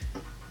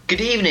Good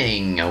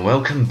evening and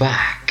welcome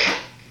back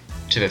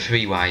to the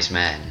Three Wise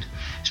Men.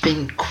 It's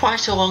been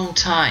quite a long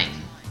time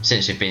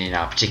since we've been in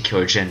our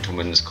particular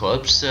gentleman's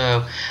club,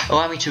 so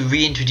allow me to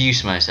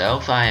reintroduce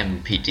myself. I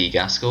am Pete D.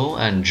 Gaskell,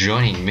 and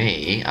joining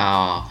me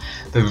are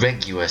the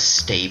regular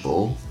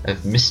stable of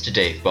Mr.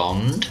 Dave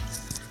Bond.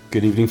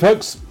 Good evening,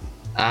 folks.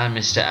 And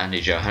Mr.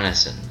 Andy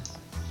Johannesson.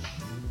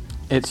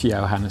 It's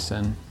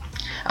Johannesson.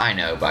 I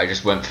know, but I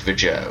just went for the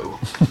Joe.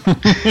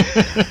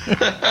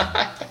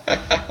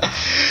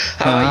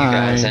 How are you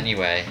guys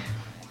anyway?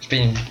 It's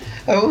been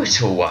a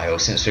little while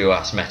since we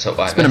last met up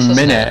like this. It's been a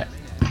minute.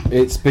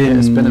 It's been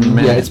a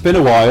minute. Yeah, it's been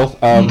a while.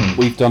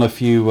 We've done a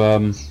few.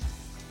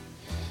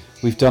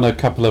 We've done a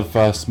couple of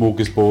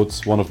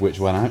smorgasbords, one of which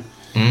went out.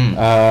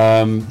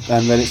 And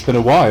then it's been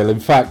a while. In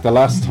fact,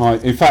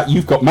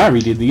 you've got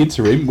married in the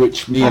interim,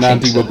 which me and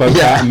Andy were both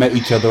at and met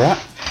each other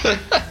at.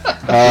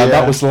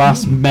 That was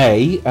last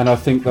May, and I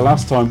think the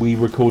last time we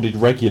recorded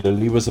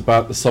regularly was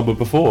about the summer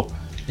before.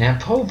 Yeah,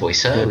 probably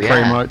so. Yeah,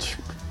 pretty much.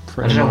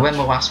 I don't know when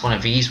the last one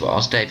of these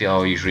was. Dave,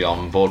 you're usually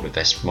on board with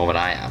this more than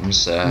I am.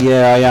 So.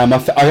 Yeah, I am.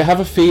 I have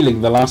a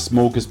feeling the last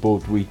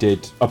smorgasbord we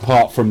did,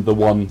 apart from the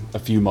one a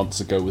few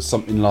months ago, was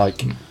something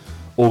like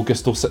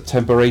August or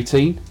September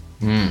 18.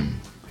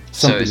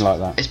 Something like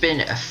that. It's been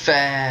a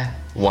fair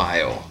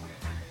while.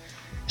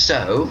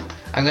 So,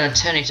 I'm going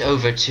to turn it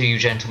over to you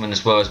gentlemen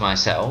as well as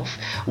myself.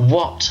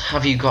 What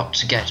have you got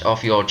to get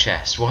off your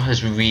chest? What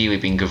has really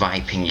been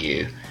griping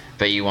you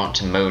that you want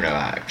to moan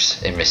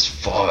about in this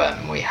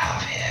forum we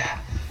have here?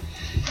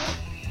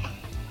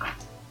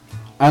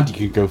 Andy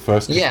can go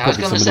first. Yeah, I was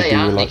going to say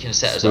Andy can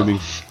set us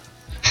off.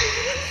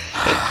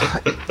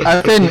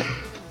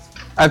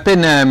 I've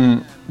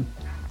been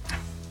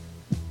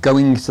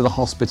going to the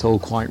hospital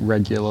quite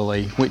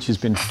regularly, which has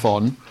been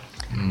fun.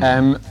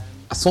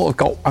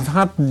 I've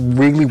had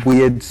really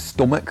weird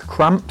stomach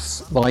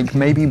cramps, like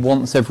maybe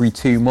once every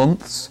 2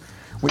 months,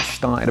 which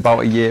started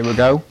about a year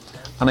ago.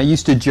 And I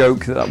used to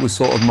joke that was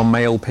sort of my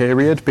male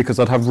period, because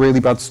I'd have really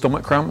bad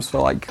stomach cramps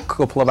for like a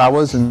couple of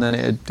hours and then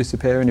it'd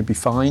disappear and it'd be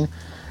fine.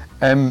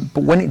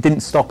 But when it didn't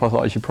stop, I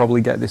thought I should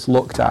probably get this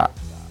looked at.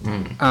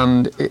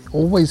 And it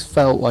always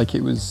felt like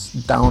it was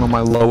down on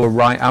my lower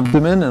right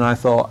abdomen, and I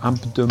thought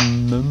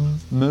abdomen.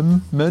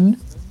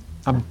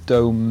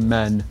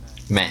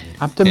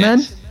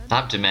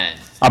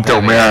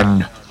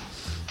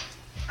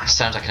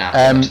 Sounds like an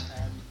abdomen.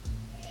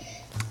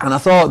 And I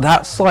thought,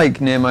 that's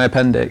like near my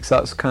appendix,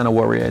 that's kind of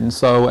worrying.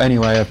 So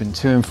anyway, I've been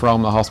to and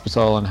from the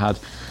hospital and had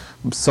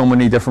so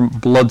many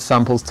different blood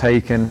samples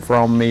taken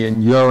from me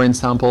and urine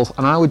samples.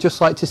 And I would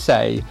just like to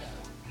say,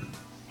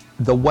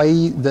 the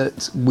way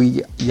that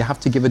you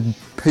have to give a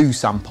poo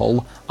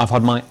sample, I've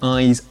had my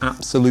eyes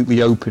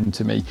absolutely open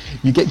to me.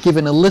 You get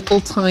given a little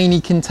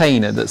tiny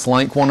container that's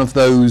like one of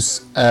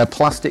those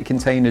plastic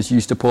containers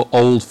used to put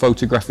old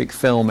photographic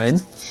film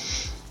in.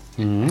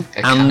 A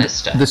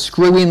canister. The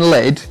screw-in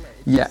lid,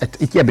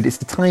 but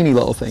it's a tiny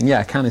little thing.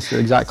 Yeah, a canister,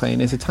 exactly,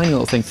 and it's a tiny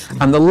little thing.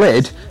 And the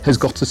lid has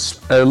got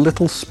a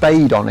little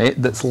spade on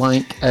it that's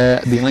like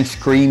the ice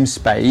cream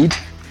spade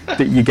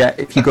that you get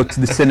if you go to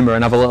the cinema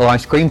and have a little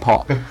ice cream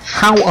pop.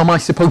 How am I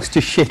supposed to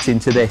shit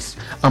into this?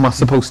 Am I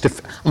supposed to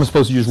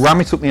just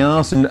ram it up my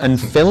arse and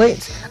fill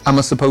it? Am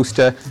I supposed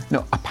to...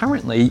 No,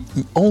 apparently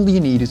all you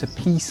need is a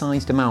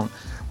pea-sized amount,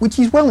 which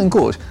is well and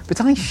good, but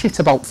I shit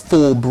about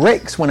 4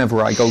 bricks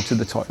whenever I go to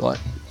the toilet.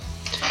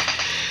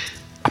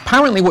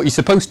 Apparently what you're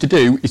supposed to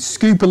do is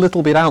scoop a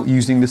little bit out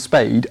using the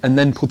spade and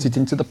then put it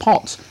into the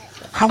pot.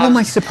 How am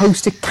I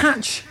supposed to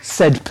catch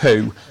said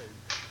poo?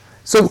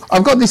 So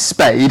I've got this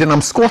spade and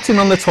I'm squatting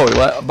on the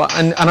toilet,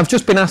 and I've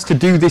just been asked to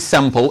do this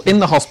sample in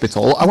the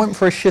hospital. I went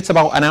for a shit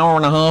about an hour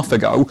and a half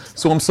ago,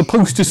 so I'm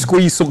supposed to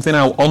squeeze something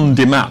out on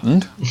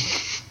demand.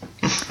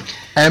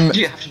 Do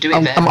you have to do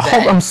it there?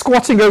 I'm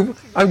squatting over...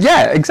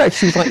 yeah, exactly.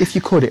 She was like, if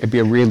you could, it'd be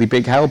a really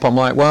big help. I'm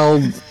like,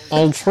 well,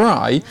 I'll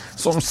try.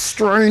 So I'm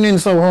straining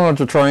so hard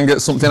to try and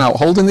get something out,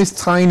 holding this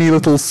tiny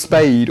little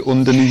spade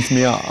underneath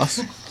my arse.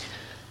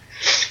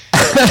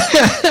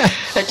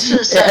 It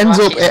doesn't sound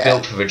like it's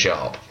built for the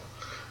job.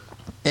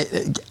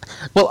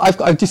 Well,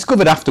 I've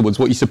discovered afterwards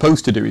what you're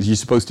supposed to do is you're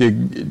supposed to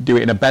do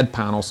it in a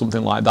bedpan or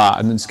something like that,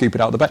 and then scoop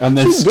it out of the bed. And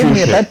then give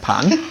me a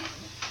bedpan,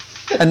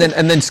 and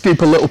then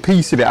scoop a little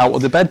piece of it out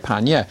of the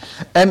bedpan. Yeah,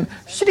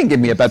 she didn't give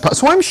me a bedpan,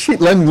 so I'm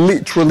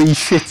literally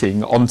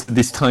shitting onto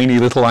this tiny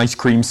little ice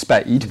cream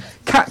spade.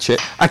 Catch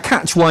it. I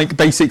catch like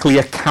basically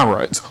a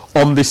carrot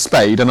on this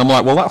spade, and I'm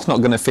like, well, that's not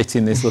going to fit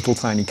in this little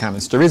tiny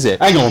canister, is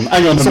it? Hang on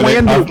a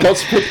minute.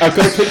 I've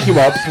got to pick you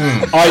up.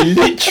 I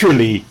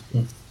literally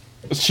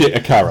shit a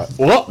carrot.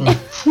 What?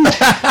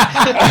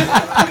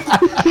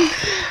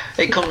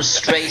 It comes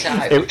straight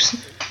out.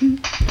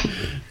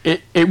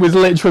 It was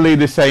literally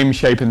the same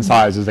shape and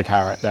size as a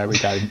carrot. There we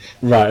go.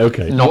 Right,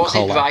 okay. Was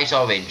it bright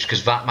orange?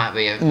 Because that might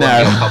be one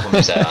of your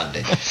problems there,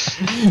 Andy.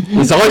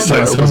 His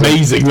eyesight's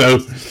amazing, though.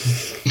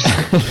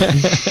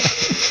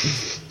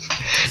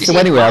 So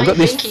anyway, I've got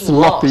this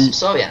floppy...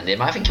 Sorry, Andy.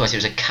 My thinking was it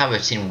was a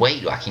carrot in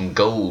weight, like in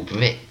gold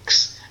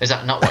bricks. Is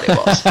that not what it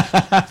was?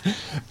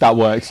 That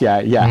works, yeah,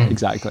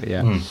 exactly,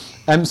 yeah.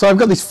 So I've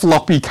got this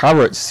floppy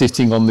carrot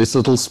sitting on this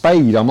little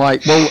spade. I'm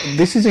like, well,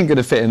 this isn't going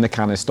to fit in the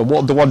canister.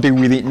 What do I do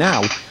with it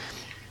now?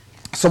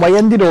 So I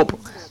ended up,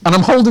 and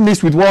I'm holding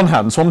this with one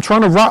hand, so I'm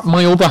trying to wrap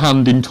my other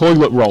hand in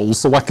toilet rolls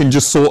so I can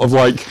just sort of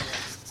like,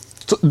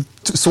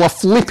 so I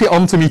flip it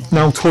onto me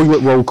now toilet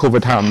roll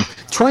covered hand,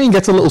 try and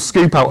get a little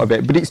scoop out of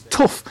it, but it's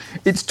tough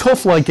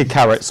like a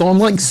carrot, so I'm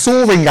like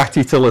sawing at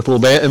it a little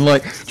bit and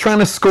like trying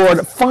to score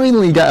it,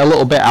 finally get a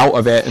little bit out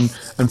of it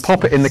and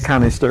pop it in the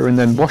canister and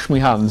then wash my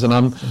hands, and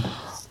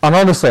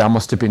honestly I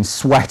must have been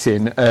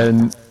sweating,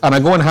 and I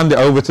go and hand it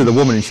over to the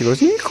woman and she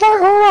goes, "Are you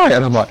quite alright?"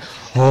 And I'm like,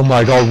 "Oh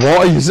my god,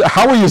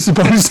 how are you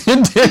supposed to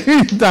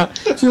do that?"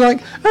 She's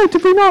like, "Oh,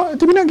 did we not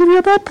give you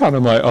a bedpan?"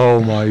 I'm like,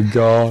 "Oh my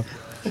god."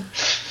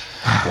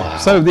 Wow.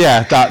 So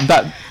yeah,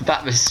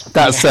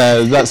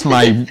 that's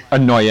my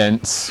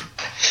annoyance.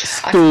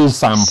 Stool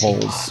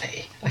samples.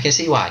 I can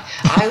see why.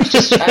 I was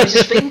just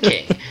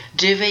thinking,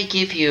 do they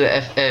give you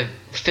a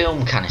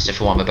film canister,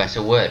 for want of a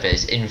better word, that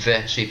is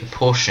inversely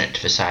proportionate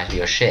to the size of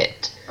your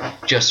shit,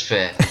 just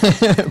for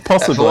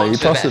possibly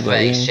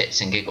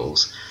shits and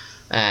giggles?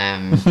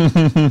 I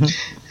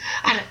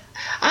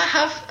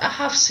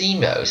have seen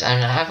those,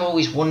 and I've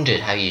always wondered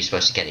how you're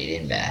supposed to get it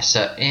in there.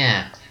 So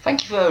yeah.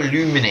 Thank you for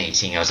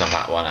illuminating us on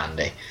that one,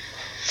 Andy.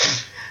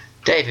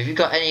 Dave, have you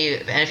got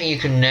anything you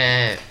can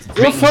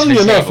bring? Well,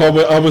 funnily enough,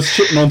 I was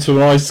sitting onto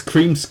an ice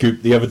cream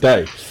scoop the other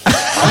day.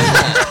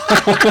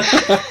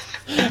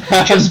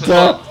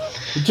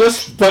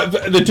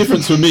 But the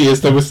difference with me is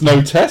there was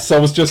no test. I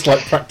was just like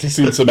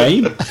practicing some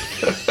aim.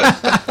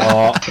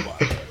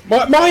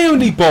 My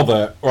only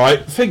bother,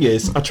 right, thing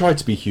is, I try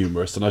to be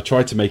humorous and I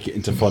try to make it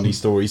into funny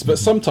stories, but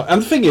sometimes,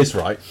 and the thing is,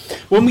 right,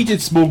 when we did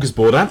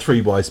Smorgasbord and Three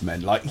Wise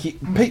Men, like,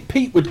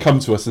 Pete would come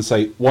to us and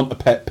say, "Want a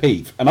pet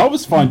peeve?" And I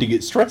was finding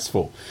it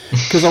stressful,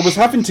 because I was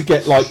having to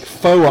get, like,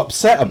 faux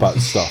upset about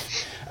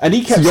stuff. And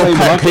he kept saying, your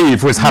pet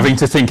peeve was having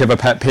to think of a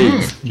pet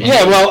peeve.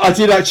 Yeah, well, I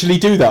did actually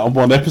do that on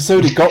one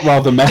episode. It got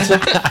rather meta.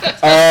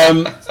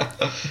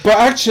 But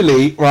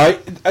actually,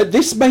 right,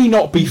 this may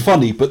not be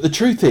funny, but the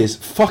truth is,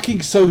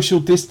 fucking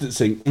social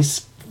distancing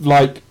is,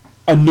 like,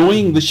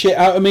 annoying the shit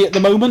out of me at the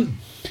moment.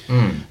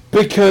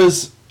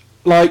 Because,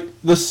 like,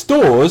 the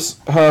stores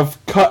have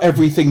cut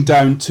everything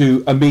down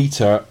to a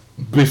metre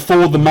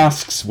before the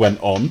masks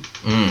went on.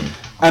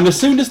 And as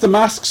soon as the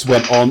masks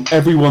went on,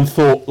 everyone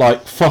thought,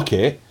 like, fuck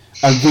it,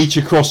 and reach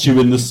across you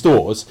in the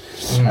stores.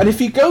 And if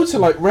you go to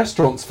like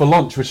restaurants for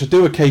lunch, which I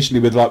do occasionally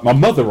with like my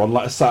mother on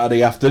like a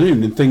Saturday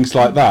afternoon and things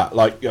like that,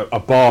 like a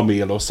bar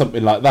meal or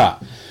something like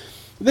that,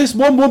 there's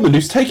one woman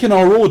who's taken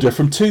our order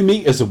from 2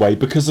 meters away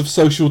because of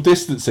social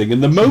distancing,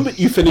 and the moment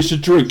you finish a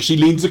drink she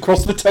leans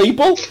across the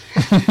table.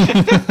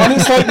 And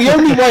it's like, the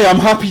only way I'm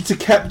happy to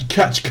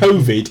catch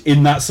COVID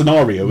in that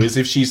scenario is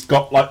if she's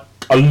got like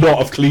a lot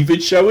of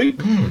cleavage showing.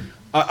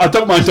 I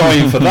don't mind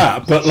dying for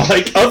that, but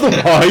like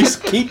otherwise,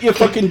 keep your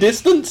fucking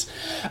distance.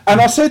 And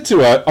I said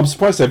to her, "I'm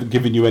surprised they haven't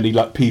given you any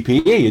like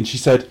PPE." And she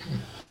said,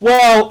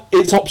 "Well,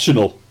 it's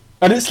optional."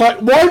 And it's like,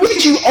 why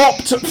would you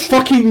opt?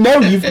 Fucking no,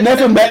 you've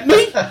never met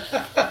me.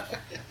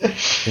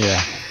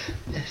 Yeah.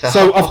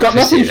 So I've got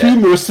nothing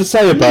humorous to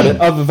say about it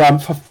other than,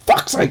 for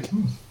fuck's sake.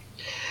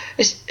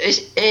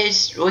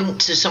 It's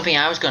linked to something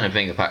I was going to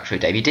bring up actually,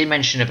 Dave. You did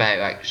mention about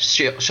like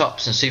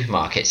shops and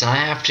supermarkets, and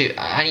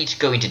I need to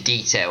go into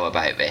detail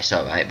about this,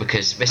 all right?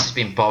 Because this has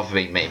been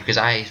bothering me, because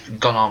I've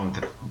gone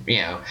on,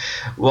 you know,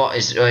 what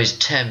is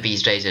termed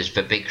these days as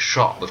the big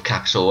shop with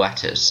capital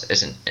letters.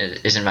 Isn't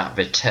that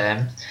the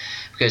term?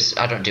 Because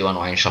I don't do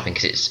online shopping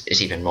because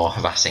it's even more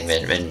harassing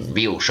than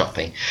real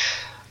shopping.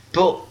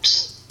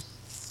 But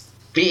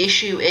the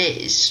issue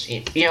is,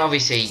 you know,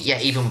 obviously,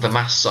 yeah, even with the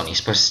masks on, you're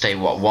supposed to stay,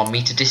 1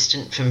 metre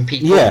distant from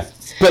people? Yeah,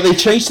 but they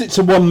changed it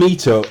to 1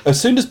 metre.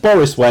 As soon as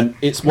Boris went,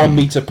 it's 1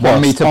 metre plus.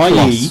 1 metre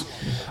plus.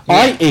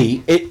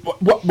 I.e.,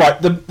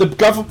 the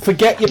government,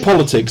 forget your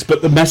politics,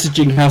 but the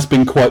messaging has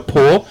been quite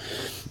poor.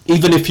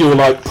 Even if you're,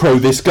 like, pro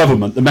this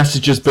government, the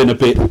message has been a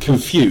bit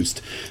confused.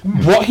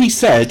 What he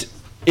said,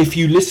 if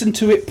you listen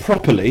to it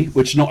properly,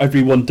 which not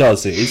everyone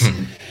does, is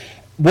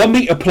 1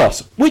 metre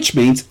plus, which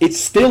means it's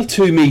still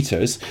 2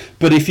 metres,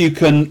 but if you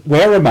can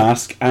wear a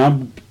mask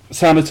and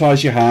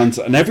sanitise your hands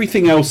and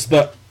everything else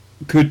that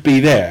could be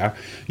there,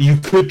 you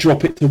could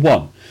drop it to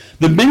 1.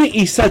 The minute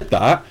he said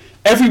that,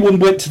 everyone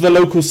went to the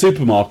local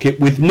supermarket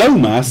with no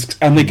masks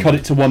and they cut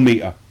it to 1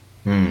 metre.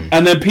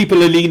 And then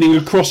people are leaning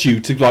across you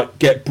to like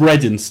get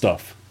bread and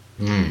stuff.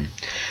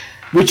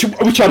 Which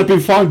I'd have been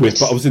fine with,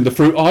 but I was in the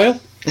fruit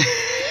aisle.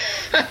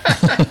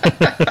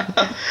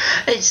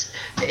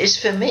 It's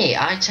for me,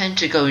 I tend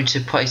to go into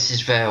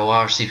places where there are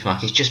large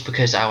supermarkets just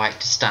because I like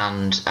to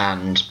stand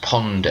and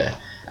ponder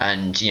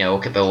and, you know,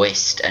 look at the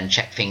list and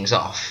check things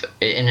off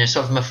in a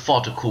sort of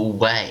methodical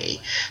way.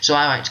 So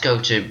I like to go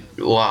to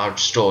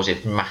large stores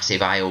with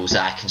massive aisles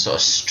that I can sort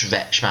of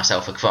stretch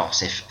myself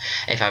across if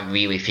I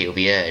really feel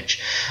the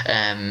urge,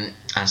 and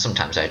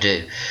sometimes I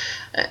do.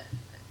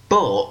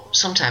 But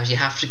sometimes you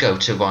have to go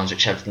to ones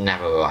which have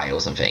narrower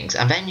aisles and things,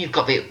 and then you've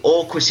got the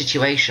awkward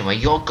situation where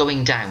you're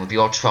going down with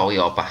your trolley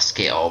or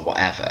basket or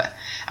whatever,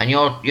 and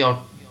you're.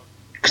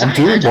 I'm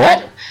doing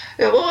what?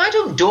 Well, I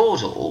don't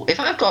dawdle. If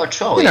I've got a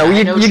trolley,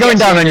 you're going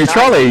down on your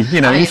trolley.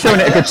 You're showing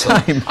it a good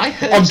time.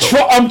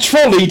 I'm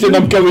trolleyed and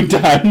I'm going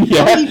down.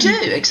 Yeah. Oh, you do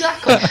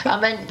exactly.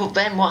 But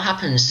then what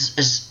happens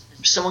is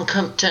someone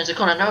turns the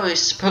corner. No,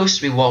 it's supposed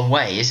to be one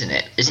way, isn't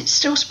it? Is it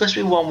still supposed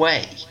to be one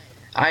way?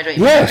 I don't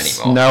even know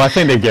anymore. No, I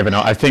think they've given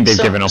up.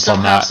 Given up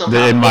on that.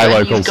 In my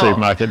local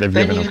supermarket, they've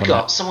given up on that. Then you've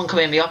got someone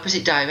coming in the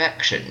opposite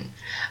direction,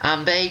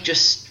 and they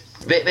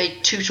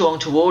toot along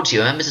towards you,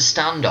 and then there's a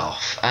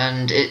standoff,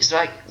 and it's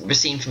like the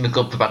scene from The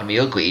Good, the Bad and the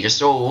Ugly. You're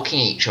just all looking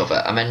at each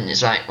other, and then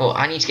it's like, well,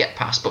 I need to get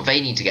past, but they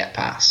need to get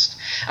past,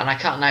 and I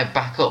can't now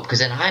back up, because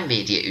then I'm the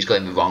idiot who's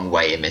going the wrong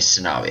way in this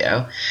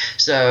scenario.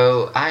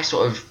 So I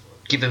sort of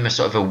give them a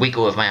sort of a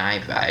wiggle of my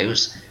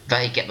eyebrows.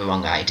 They get the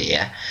wrong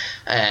idea.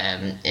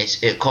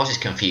 It causes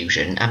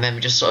confusion, and then I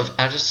just sort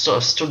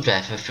of stood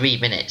there for 3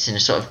 minutes in a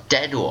sort of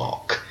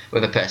deadlock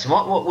with a person.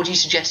 What would you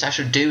suggest I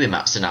should do in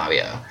that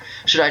scenario?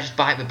 Should I just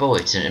bite the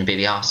bullet and be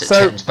the arse that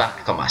turns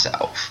back on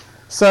myself?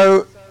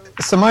 So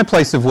my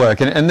place of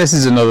work, and this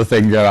is another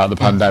thing about the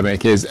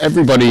pandemic, is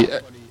everybody's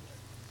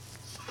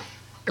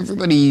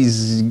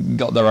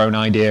got their own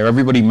idea.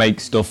 Everybody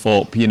makes stuff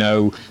up.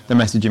 The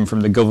messaging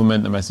from the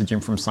government, the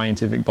messaging from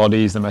scientific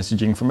bodies, the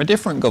messaging from a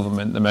different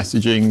government, the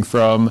messaging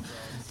from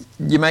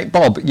your mate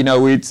Bob.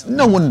 It's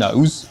no one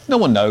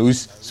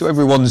knows. So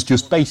everyone's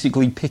just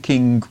basically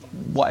picking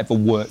whatever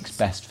works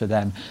best for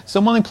them.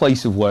 So my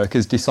place of work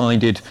has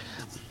decided,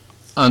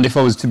 and if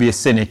I was to be a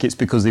cynic, it's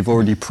because they've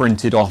already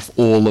printed off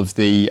all of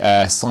the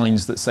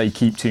signs that say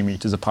keep 2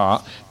 meters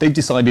apart. They've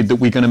decided that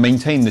we're going to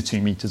maintain the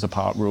 2 meters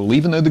apart rule,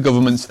 even though the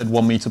government said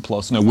 1 meter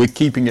plus. No, we're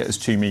keeping it as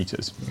 2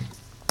 meters,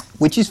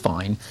 which is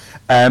fine.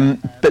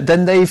 But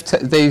then they've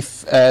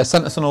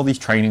sent us on all these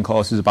training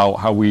courses about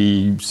how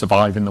we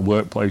survive in the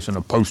workplace in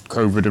a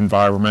post-COVID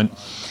environment.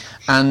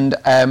 And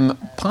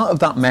part of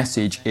that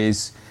message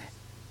is,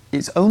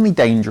 it's only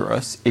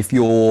dangerous if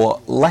you're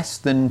less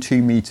than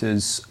 2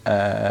 meters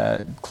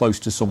close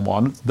to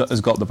someone that has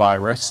got the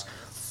virus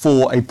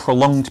for a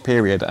prolonged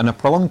period, and a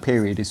prolonged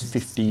period is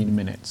 15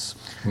 minutes.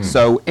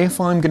 So if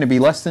I'm going to be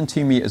less than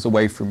 2 meters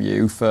away from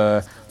you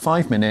for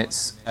 5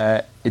 minutes,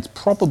 it's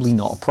probably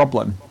not a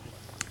problem.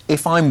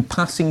 If I'm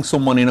passing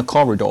someone in a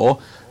corridor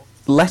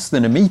less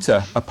than a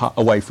meter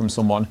away from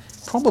someone,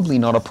 probably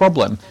not a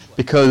problem,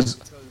 because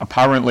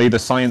apparently the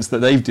science that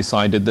they've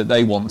decided that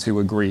they want to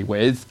agree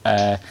with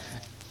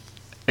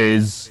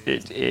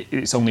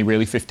it's only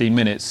really 15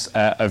 minutes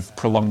of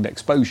prolonged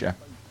exposure.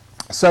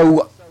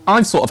 So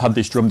I've sort of had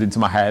this drummed into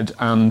my head,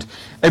 and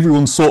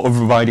everyone's sort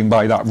of abiding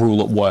by that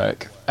rule at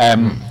work.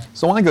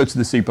 So I go to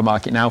the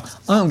supermarket now.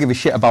 I don't give a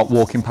shit about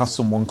walking past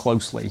someone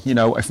closely.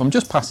 If I'm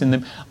just passing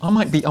them, I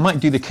might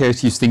do the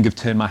courteous thing of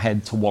turn my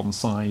head to one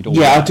side. Or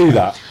I do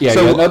that.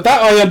 No,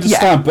 that I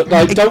understand, but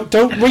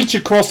don't reach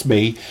across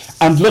me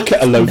and look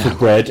at a loaf of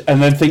bread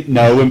and then think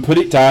no and put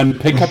it down,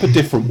 pick up a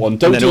different one.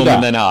 Don't do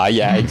that. And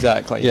then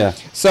exactly. Yeah.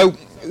 So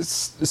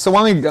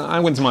I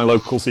went to my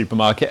local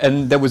supermarket,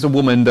 and there was a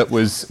woman that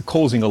was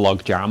causing a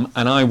log jam,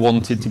 and I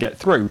wanted to get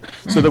through.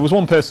 So there was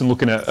one person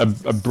looking at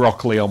a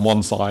broccoli on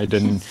one side,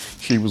 and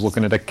she was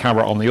looking at a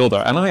carrot on the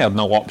other, and I had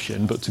no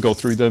option but to go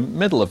through the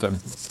middle of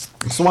them.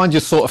 So I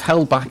just sort of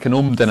held back and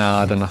ummed and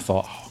ahed, and I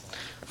thought,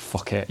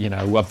 fuck it,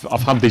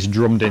 I've had this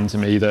drummed into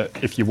me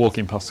that if you're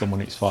walking past someone,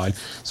 it's fine.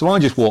 So I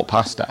just walked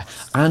past her,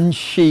 and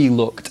she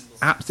looked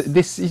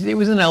it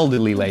was an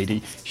elderly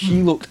lady.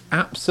 She looked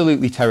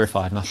absolutely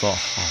terrified, and I thought,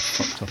 I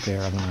fucked up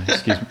here, haven't I?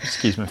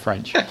 Excuse my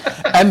French.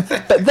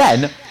 But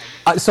then,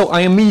 so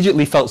I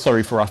immediately felt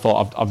sorry for her. I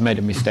thought, I've made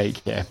a mistake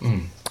here.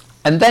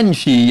 And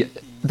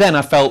then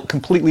I felt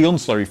completely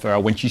unsorry for her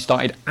when she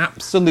started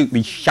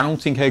absolutely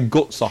shouting her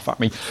guts off at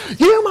me.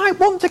 You might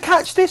want to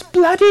catch this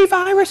bloody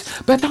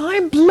virus, but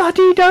I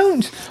bloody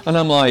don't. And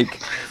I'm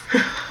like,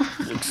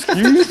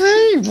 excuse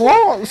me?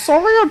 What?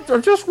 Sorry, I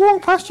just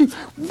walked past you.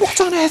 What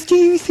on earth do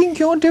you think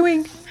you're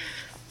doing?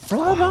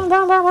 Blah, blah,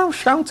 blah, blah, blah,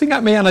 shouting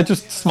at me, and I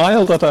just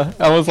smiled at her.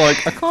 I was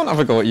like, I can't have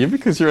a go at you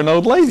because you're an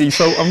old lady,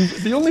 so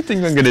the only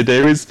thing I'm going to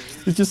do is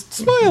just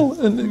smile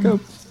and go.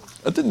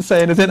 I didn't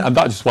say anything, and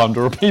that just wound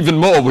her up even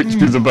more, which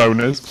is a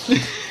bonus.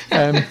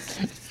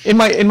 In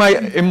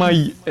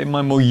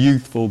my more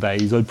youthful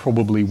days, I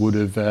probably would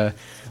have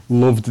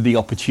loved the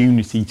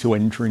opportunity to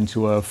enter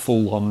into a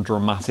full-on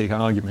dramatic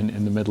argument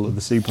in the middle of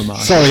the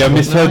supermarket. Sorry, I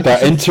misheard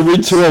that. Enter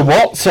into a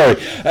what? Sorry.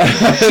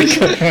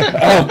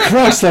 Oh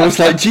Christ! I was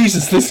like,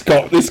 Jesus, this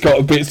got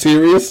a bit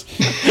serious.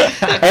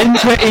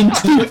 Enter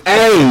into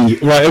a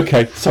right.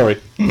 Okay, sorry.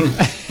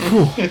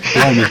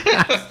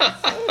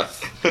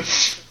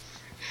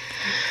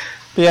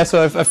 But yeah,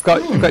 so I've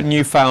got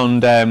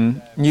newfound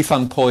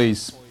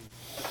poise.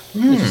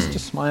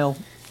 Just smile.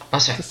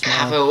 That's a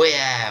cavalier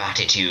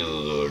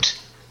attitude.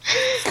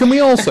 Can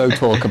we also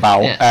talk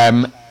about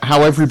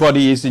how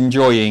everybody is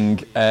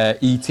enjoying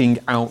eating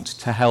out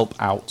to help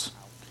out?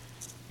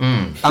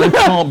 I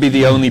can't be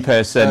the only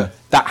person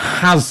that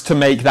has to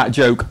make that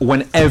joke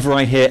whenever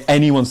I hear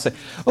anyone say,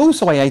 "Oh,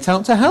 so I ate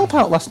out to help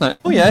out last night."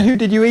 "Oh yeah, who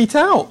did you eat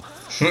out?"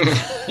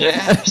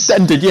 Yes.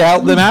 And did you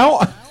help them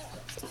out?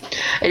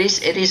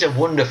 It is a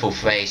wonderful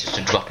phrase just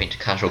to drop into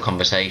casual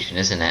conversation,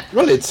 isn't it?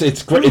 Well, it's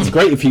great. It's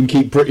great if you can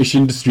keep British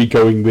industry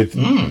going with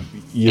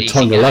your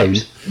tongue alone.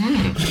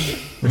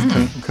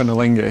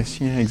 Cunnilingus,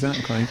 yeah,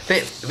 exactly.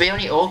 But the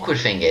only awkward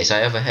thing is,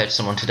 I overheard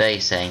someone today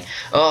saying,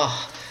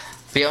 "Oh,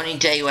 the only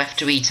day you have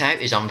to eat out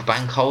is on the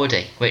bank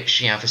holiday,"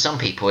 which, you know, for some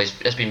people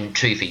has been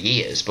true for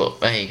years, but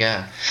there you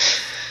go.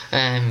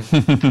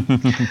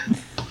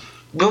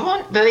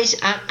 There is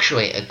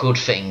actually a good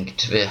thing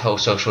to the whole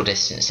social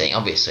distancing.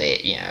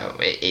 Obviously, you know,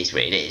 it is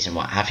what it is and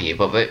what have you,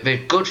 but the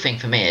good thing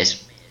for me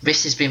is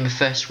this has been the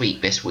first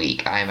week this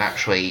week I'm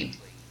actually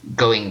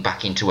going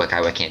back into work.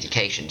 I work in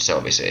education, so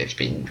obviously it's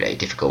been very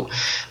difficult,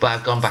 but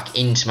I've gone back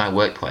into my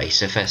workplace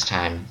the first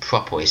time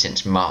properly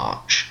since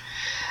March.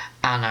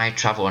 And I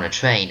travel on a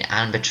train,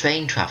 and the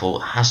train travel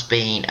has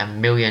been a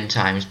million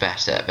times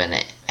better than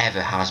it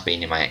ever has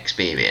been in my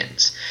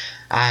experience.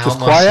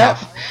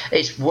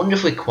 It's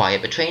wonderfully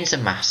quiet. The trains are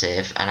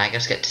massive, and I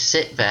just get to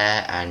sit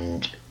there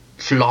and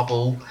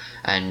flobble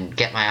and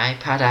get my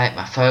iPad out,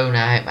 my phone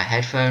out, my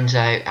headphones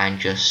out, and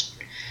just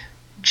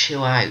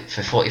chill out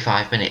for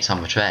 45 minutes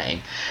on the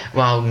train.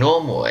 While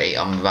normally,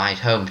 on the ride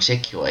home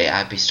particularly,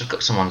 I'd be stuck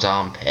up someone's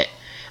armpit,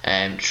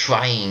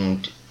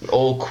 trying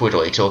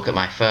awkwardly to look at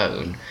my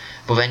phone,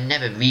 but then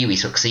never really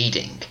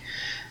succeeding,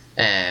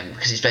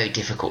 because it's very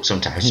difficult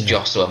sometimes to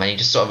jostle them, and you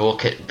just sort of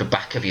look at the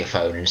back of your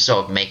phone and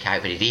sort of make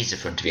out that it is the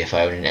front of your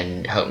phone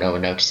and hope no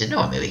one notices. No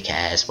one really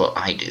cares, but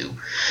I do.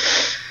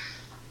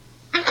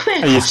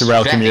 I used to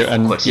rail commute,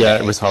 and yeah,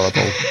 it was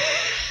horrible.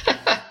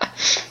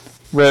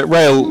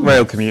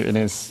 Rail commuting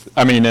is.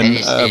 I mean, and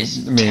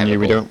me and you,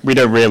 we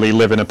don't really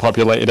live in a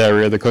populated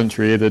area of the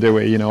country either, do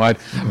we? You know, I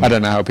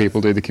don't know how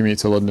people do the commute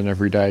to London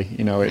every day.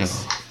 You know,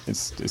 it's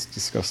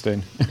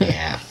disgusting.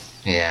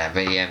 Yeah,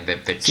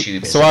 the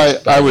tube. So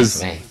I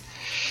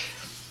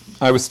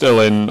was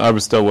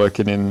still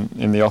working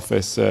in the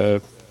office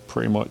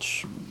pretty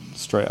much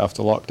straight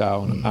after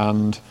lockdown,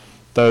 and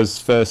those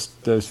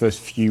first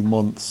few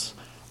months,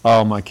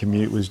 oh, my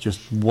commute was just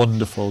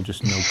wonderful.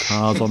 Just no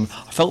cars on.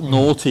 I felt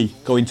naughty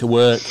going to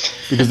work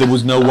because there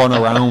was no one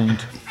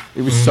around.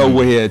 It was so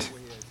weird.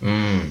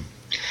 I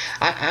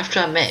have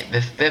to admit,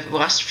 the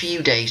last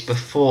few days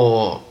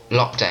before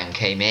lockdown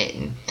came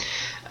in,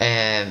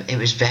 it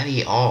was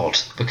very odd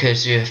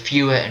because there were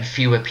fewer and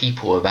fewer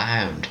people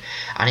around,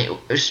 and it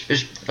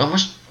was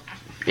almost.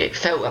 It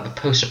felt like a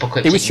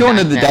post-apocalyptic. It was Shaun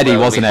of the Dead,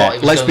 wasn't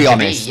it? Let's be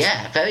honest.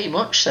 Yeah, very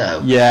much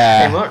so.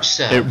 Yeah, very much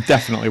so. It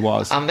definitely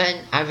was. And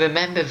then I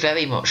remember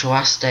very much the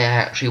last day I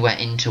actually went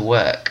into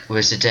work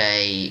was the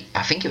day.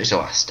 I think it was the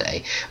last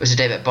day. Was the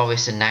day that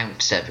Boris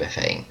announced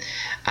everything.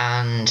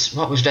 And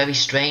what was very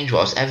strange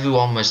was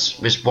everyone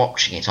was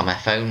watching it on their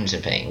phones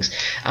and things,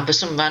 and for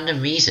some random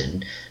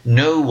reason,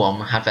 no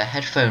one had their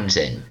headphones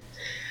in.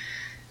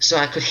 So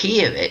I could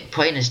hear it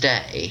plain as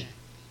day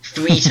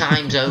 3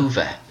 times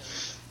over.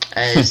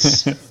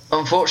 As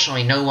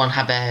unfortunately no one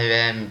had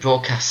their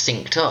broadcast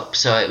synced up,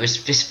 so it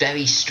was this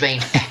very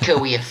strange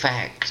echoey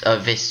effect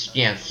of this,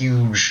 you know,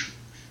 huge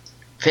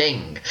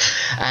thing,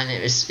 and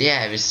it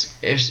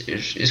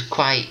was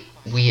quite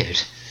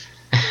weird.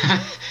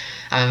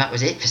 And that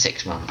was it for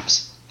 6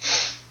 months.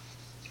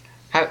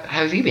 How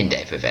have you been,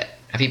 Dave, with it?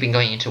 Have you been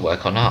going into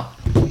work or not?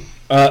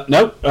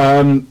 No,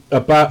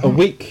 about a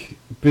week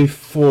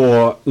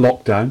before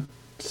lockdown,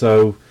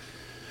 so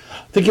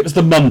I think it was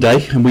the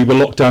Monday, and we were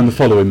locked down the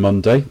following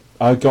Monday.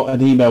 I got an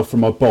email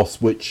from my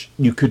boss, which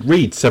you could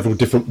read several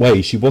different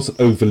ways. She wasn't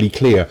overly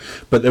clear,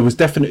 but there was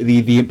definitely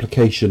the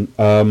implication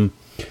that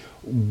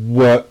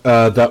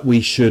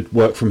we should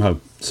work from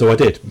home. So I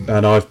did,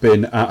 and I've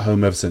been at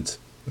home ever since.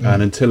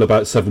 And until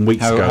about 7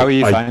 weeks ago... How are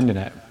you finding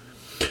it?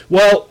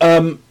 Well,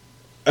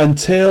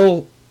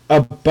 until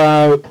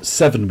about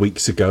 7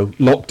 weeks ago,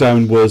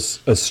 lockdown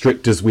was as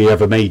strict as we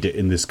ever made it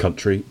in this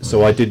country.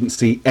 So I didn't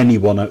see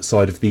anyone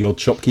outside of the odd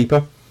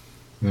shopkeeper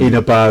in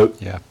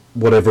about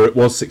whatever it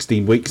was,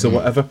 16 weeks or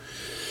whatever.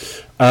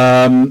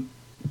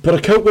 But I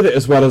coped with it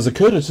as well as I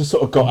could. I just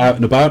sort of got out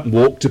and about and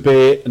walked a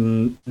bit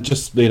and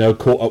just, you know,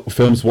 caught up with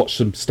films, watched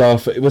some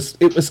stuff. It was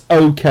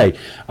okay.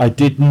 I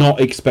did not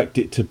expect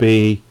it to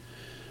be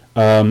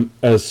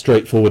as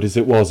straightforward as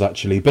it was,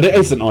 actually, but it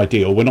isn't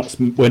ideal. We're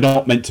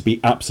not meant to be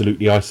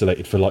absolutely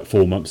isolated for like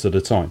 4 months at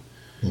a time.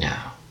 No.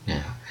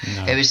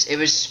 It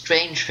was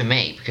strange for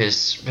me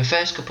because the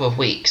first couple of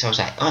weeks I was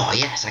like, oh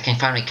yes, I can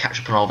finally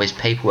catch up on all this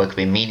paperwork I've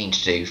been meaning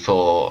to do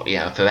for, you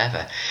know,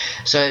 forever.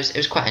 So it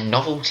was quite a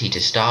novelty to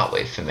start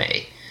with for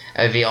me.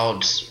 The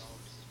odd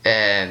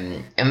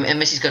and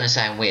this is going to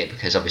sound weird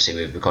because obviously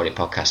we've recorded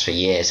podcasts for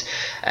years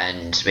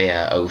and we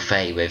are au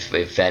fait with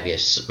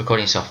various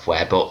recording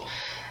software, but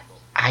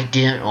I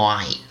didn't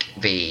like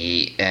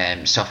the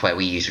software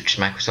we use, which is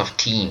Microsoft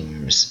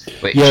Teams.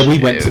 We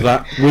went to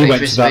that.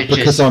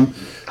 Because I'm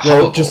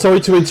Well, just sorry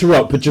to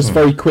interrupt, but just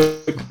very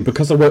quickly,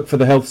 because I work for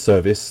the health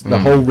service, the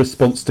whole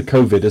response to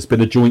COVID has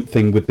been a joint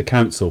thing with the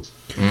council.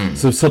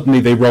 So suddenly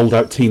they rolled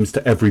out Teams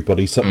to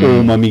everybody, so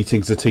all my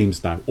meetings are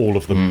Teams now, all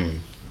of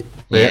them.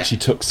 They actually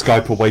took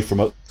Skype away from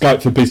us,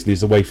 Skype for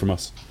Business away from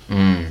us.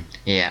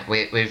 Yeah,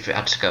 we've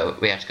had to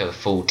go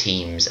full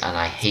Teams, and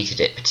I hated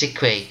it,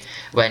 particularly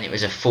when it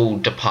was a full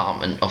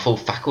department, or full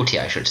faculty,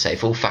 I should say,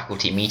 full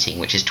faculty meeting,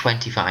 which is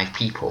 25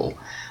 people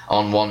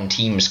on one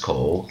Teams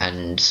call,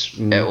 and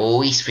at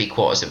least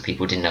 3/4 of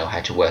people didn't know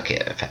how to work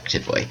it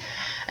effectively.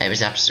 And it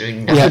was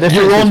absolutely nothing. Yeah,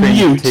 you're on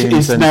mute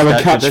is now a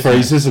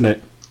catchphrase, isn't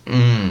it?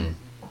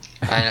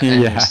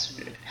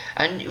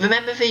 And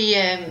remember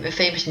the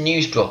famous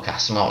news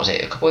broadcast from, what was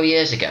it, a couple of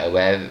years ago,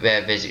 where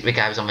the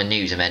guy was on the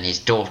news and then his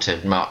daughter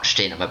marched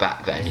in on the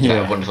background with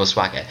a wonderful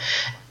swagger.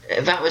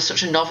 That was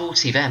such a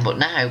novelty then, but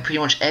now pretty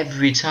much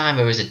every time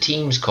there was a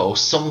Teams call,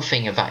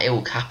 something of that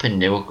ilk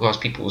happened across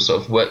people's sort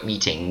of work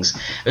meetings.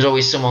 There's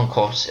always someone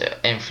caught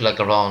in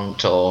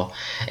flagrant or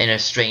in a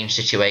strange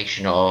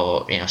situation,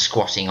 or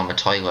squatting on the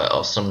toilet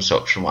or some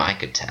such, from what I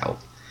could tell.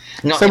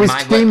 Not so is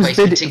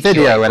Teams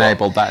video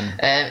enabled then?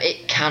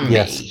 It can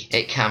be.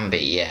 It can be,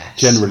 yes.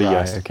 Generally, right,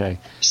 yes. Okay.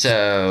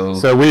 So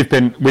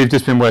we've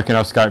just been working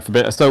off Skype for a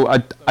bit. So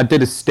I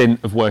did a stint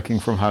of working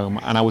from home,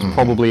 and I was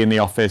probably in the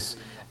office.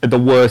 The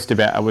worst of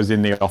it, I was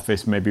in the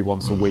office maybe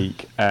once a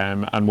week,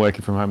 and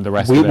working from home the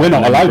rest of it. We're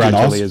not allowed in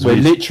ours. We're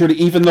literally,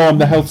 even though I'm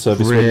the health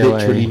service, we're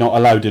literally not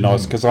allowed in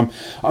ours, because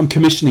I'm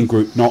commissioning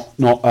group, not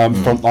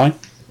frontline.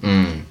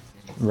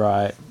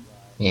 Right.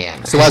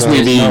 Yeah. So as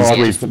we've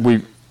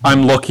eased,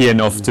 I'm lucky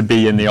enough to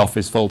be in the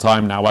office full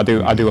time now. I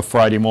do a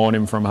Friday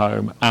morning from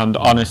home, and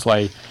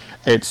honestly,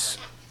 it's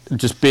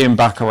just being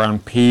back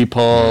around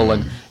people,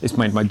 and it's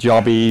made my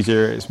job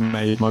easier. It's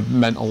made my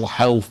mental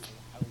health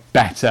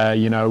better,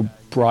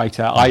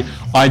 brighter.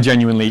 I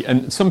genuinely,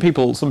 and some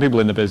people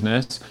in the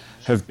business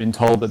have been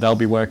told that they'll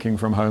be working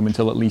from home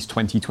until at least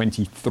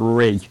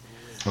 2023.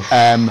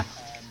 And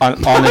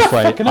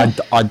honestly,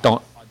 I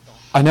don't.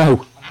 I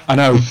know.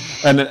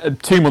 And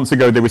 2 months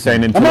ago they were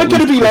saying, am I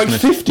going to be like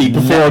 50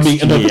 before I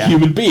meet another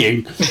human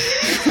being?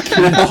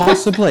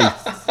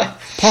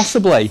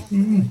 Possibly.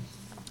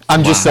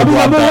 I'm just so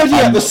glad that I'm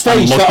at the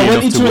stage that I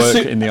went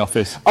into in the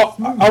office.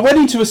 I went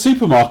into a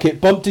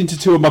supermarket, bumped into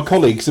two of my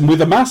colleagues, and with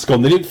a mask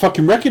on, they didn't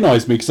fucking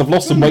recognise me because I've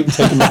lost some weight and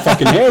taken my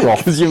fucking hair off.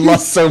 Because you've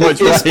lost so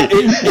much weight. It's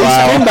been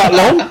that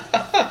long.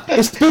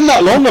 It's been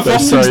that long. I've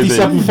lost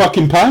 67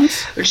 fucking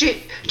pounds.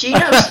 Do you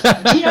know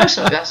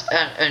something? That's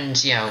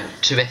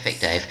terrific,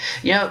 Dave.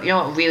 You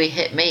know what really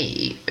hit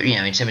me,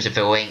 in terms of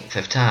the length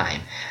of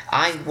time.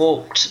 I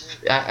walked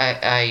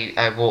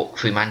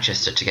through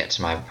Manchester to get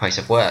to my place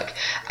of work,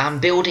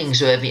 and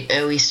buildings were in the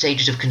early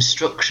stages of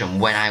construction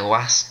when I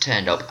last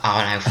turned up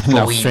are now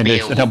fully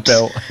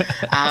built.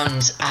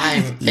 And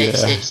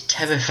it's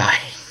terrifying.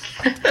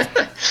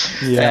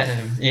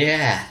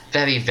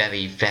 Very,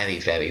 very, very,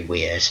 very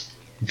weird.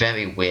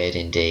 Very weird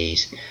indeed.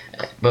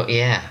 But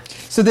yeah.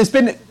 So there's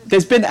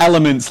been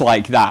elements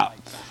like that,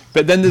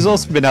 but then there's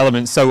also been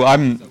elements. So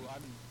I'm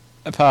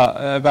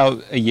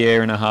about a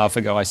year and a half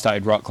ago, I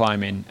started rock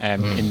climbing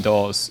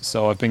indoors.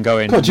 So I've been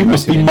going. God, you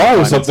must be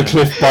miles up the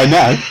cliff by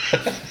now.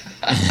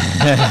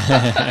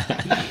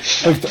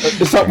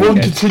 Is that one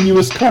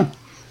continuous climb?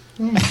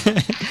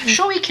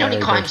 Sure, you can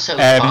only climb so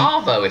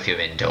far though if you're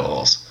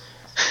indoors.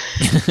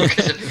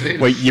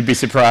 Well, you'd be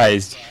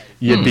surprised.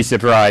 Be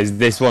surprised.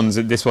 This one's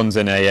in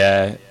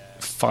a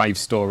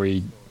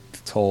 5-story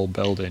tall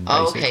building.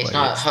 Basically. Oh, okay, it's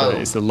not at home.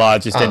 It's the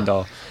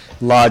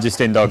largest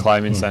indoor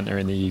climbing centre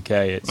in the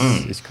UK.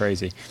 It's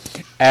crazy.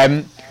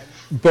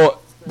 But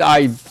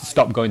I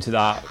stopped going to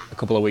that a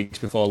couple of weeks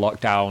before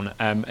lockdown,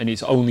 and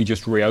it's only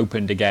just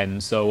reopened again.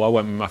 So I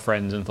went with my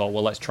friends and thought,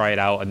 well, let's try it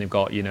out. And they've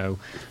got,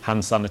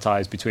 hand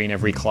sanitized between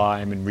every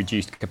climb and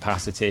reduced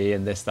capacity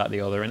and this, that,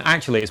 the other. And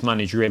actually, it's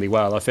managed really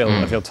well. I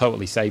feel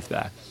totally safe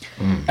there.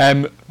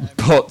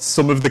 But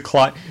some of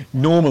the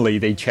normally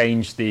they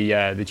change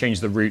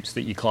the routes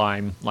that you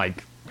climb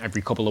like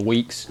every couple of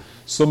weeks.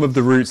 Some of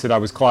the routes that I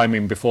was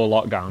climbing before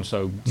lockdown,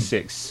 so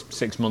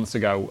six months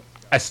ago,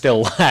 are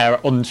still there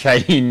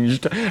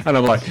unchanged, and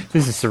I'm like,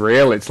 this is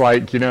surreal. It's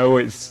like,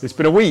 it's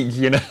been a week,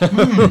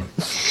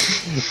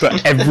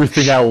 but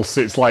everything else,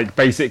 it's like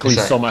basically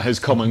summer has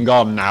come and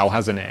gone now,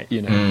 hasn't it?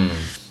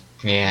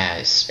 Yeah,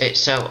 it's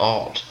so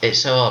odd. It's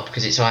so odd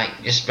because it's like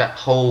just that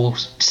whole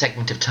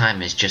segment of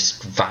time has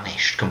just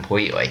vanished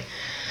completely,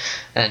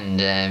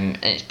 and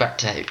it's back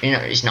to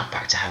it's not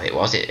back to how it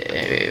was.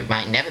 It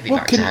might never be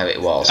back to how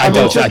it was. I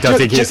don't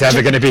think it's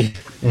ever going to be.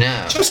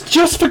 No.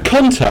 Just for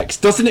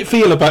context, doesn't it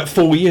feel about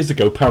 4 years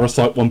ago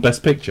Parasite won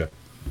Best Picture?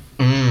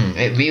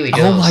 It really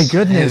does. Oh my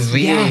goodness! It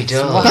really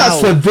does. Wow.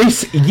 That's for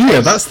this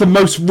year. That's the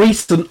most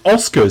recent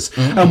Oscars,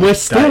 and we're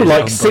still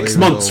like 6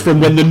 months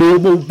from when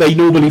they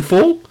normally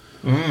fall.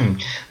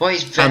 Well,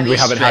 it's very and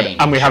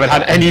we haven't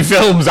had any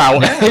films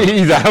out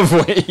either, have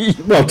we?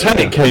 Well,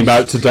 Tenet came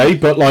out today,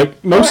 but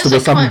like most of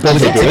us haven't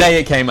bothered. Today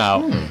it came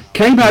out.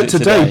 Came out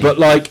today, but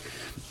like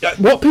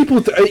what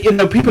people,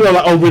 people are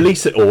like, "Oh,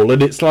 release it all,"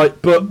 and it's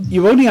like, but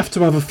you only have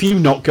to have a few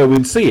not go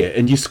and see it,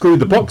 and you screw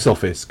the box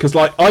office. Because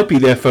like, I'd be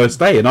there first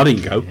day, and I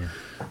didn't go.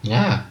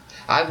 Yeah,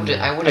 I would.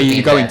 Are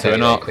you going to or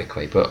not?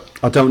 Quickly, but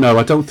I don't know.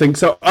 I don't think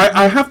so.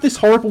 I have this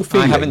horrible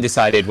feeling. I haven't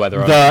decided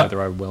whether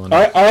I will or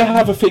not. I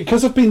have a feeling,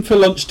 because I've been for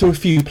lunch to a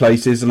few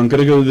places, and I'm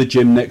going to go to the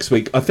gym next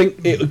week. I think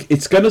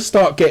it's going to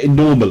start getting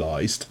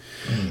normalised,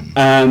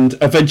 and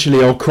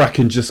eventually I'll crack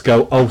and just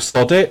go, "Oh,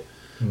 sod it."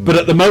 But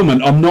at the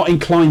moment, I'm not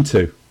inclined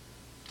to.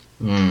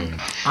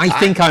 I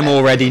think I'm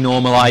already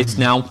normalised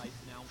now,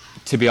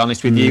 to be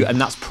honest with you, and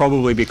that's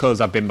probably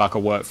because I've been back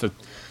at work for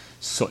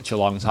such a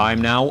long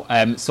time now.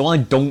 So I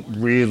don't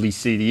really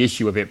see the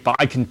issue of it, but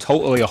I can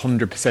totally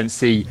 100%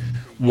 see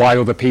why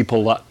other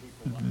people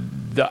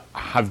that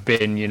have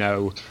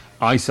been,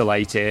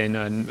 isolating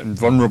and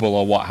vulnerable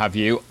or what have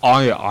you.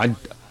 I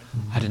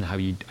don't know how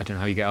you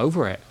get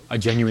over it. I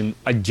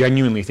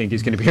genuinely think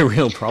it's going to be a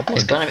real problem.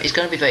 It's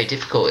going to be very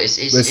difficult.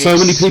 There's so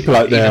many people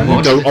out there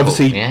who don't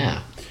obviously.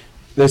 Yeah.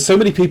 There's so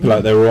many people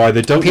out there who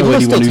either don't know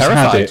anyone who's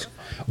had it,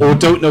 or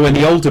don't know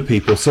any older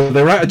people. So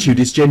their attitude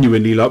is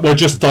genuinely like, "Well,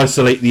 just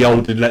isolate the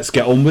old and let's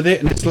get on with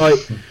it." And it's like,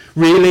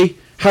 really?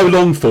 How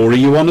long for? Are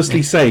you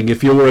honestly saying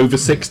if you're over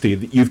 60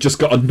 that you've just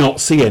got to not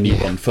see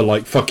anyone for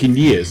like fucking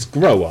years?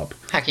 Grow up.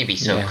 How can you be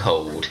so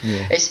cold?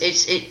 Yeah.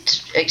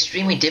 It's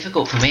extremely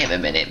difficult for me at the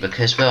minute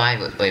because where I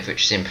live,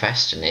 which is in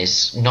Preston,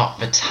 is not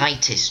the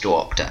tightest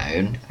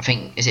lockdown. I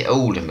think, is it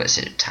Oldham that's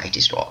the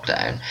tightest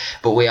lockdown?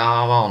 But we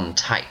are on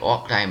tight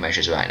lockdown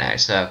measures right now.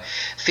 So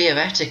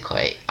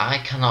theoretically, I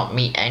cannot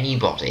meet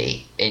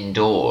anybody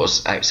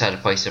indoors outside a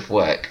place of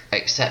work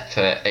except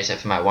for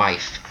my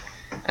wife,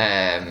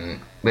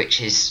 which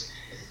is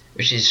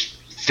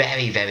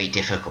very, very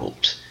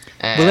difficult.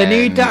 Well, they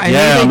need that.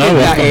 I know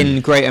that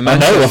in Greater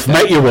Manchester. I know, I've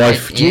met your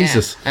wife.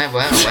 Jesus. Well,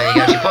 there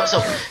you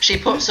go. She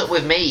puts up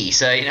with me,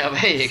 so there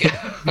you go.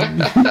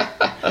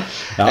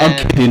 I'm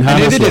kidding. I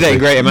know they did that in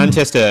Greater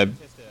Manchester.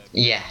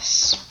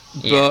 Yes.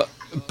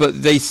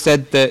 But they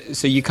said that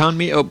so you can't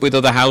meet up with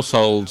other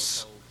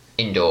households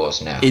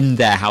indoors now. In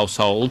their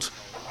household,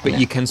 but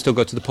you can still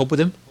go to the pub with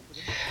them.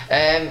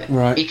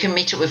 Right. You can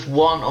meet up with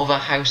one other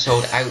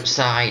household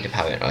outside,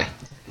 apparently.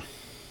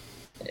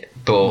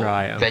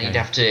 But then you'd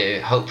have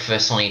to hope for a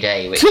sunny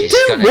day, which is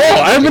going to be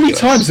How many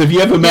times have you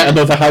ever met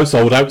another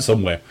household out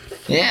somewhere?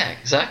 Yeah,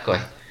 exactly.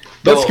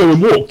 Let's go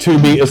and walk 2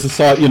 meters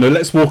aside.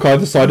 Let's walk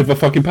either side of a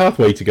fucking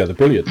pathway together.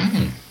 Brilliant.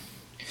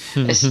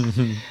 It's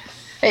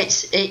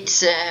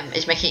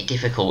making it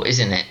difficult,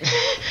 isn't it?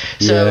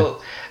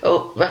 So,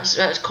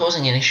 that's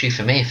causing an issue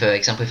for me. For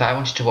example, if I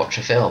wanted to watch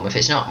a film, if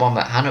it's not one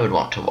that Hannah would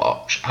want to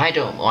watch, I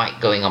don't like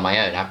going on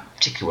my own. I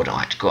particularly wouldn't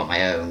like to go on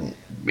my own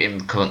in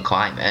the current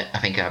climate. I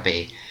think I'd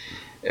be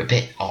a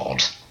bit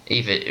odd,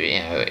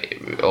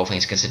 even all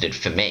things considered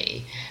for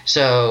me.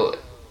 So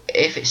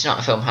if it's not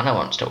a film Hannah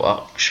wants to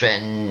watch,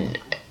 then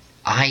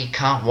I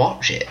can't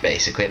watch it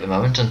basically at the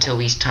moment until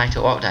these tighter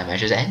lockdown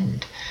measures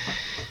end.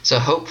 So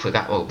hopefully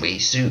that will be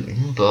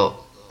soon, but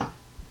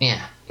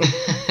yeah,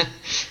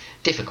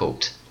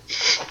 difficult.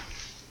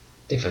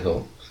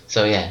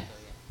 So yeah.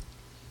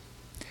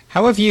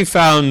 How have you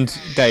found,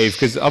 Dave?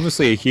 Because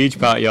obviously a huge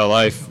part of your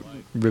life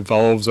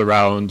revolves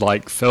around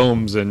like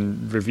films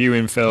and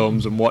reviewing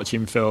films and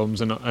watching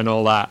films and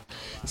all that.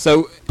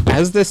 So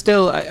has there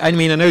still, I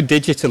mean, I know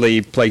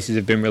digitally places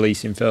have been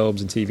releasing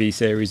films and TV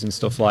series and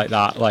stuff like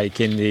that,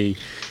 like in the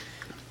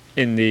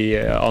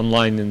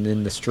online and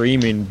in the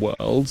streaming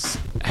worlds.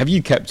 Have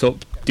you kept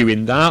up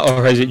doing that,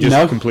 or has it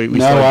just completely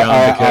slowed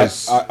down?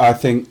 Because I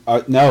think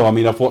no. I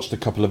mean, I've watched a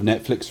couple of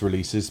Netflix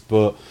releases,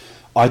 but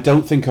I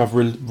don't think I've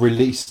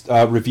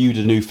reviewed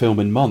a new film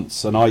in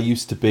months. And I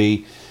used to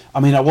be. I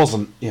mean, I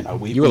wasn't, you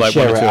were like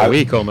one or two a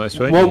week almost,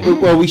 weren't you?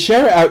 Well, we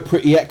share it out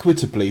pretty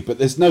equitably, but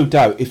there's no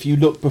doubt, if you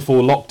look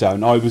before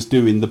lockdown, I was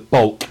doing the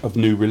bulk of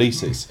new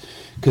releases.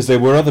 Because there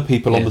were other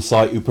people on the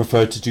site who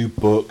preferred to do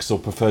books or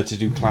preferred to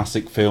do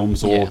classic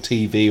films or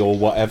TV or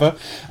whatever.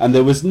 And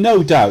there was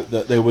no doubt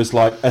that there was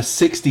like a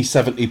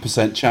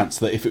 60-70% chance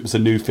that if it was a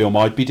new film,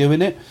 I'd be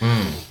doing it.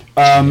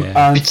 And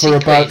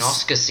particularly for about in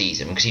Oscar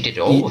season, because you did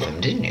all of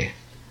them, didn't you?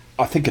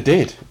 I think I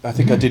did. I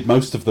think I did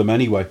most of them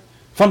anyway.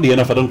 Funnily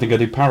enough, I don't think I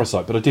did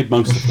Parasite, but I did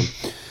most of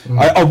them.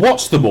 I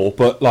watched them all,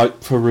 but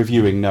like for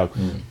reviewing, no.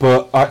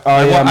 But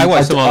I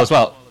watched them all as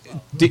well.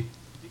 Do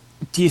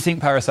you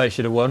think Parasite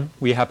should have won?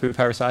 Were you happy with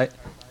Parasite?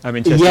 I'm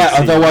interested. Yeah,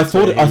 although I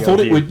thought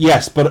it would.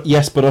 Yes, but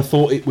I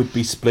thought it would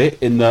be split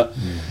in that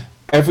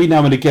every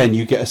now and again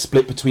you get a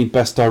split between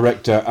best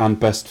director and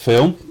best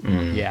film.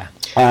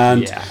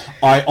 And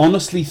I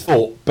honestly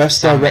thought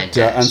best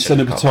director and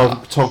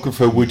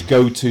cinematographer would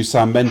go to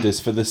Sam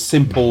Mendes for the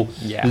simple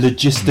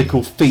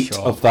logistical feat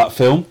of that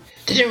film.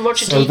 Didn't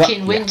Roger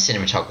Deakins win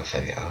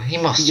cinematographer though? He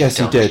must. Yes,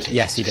 he did.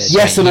 Yes, he did.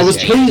 Yes, and I was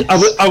pleased.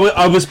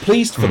 I was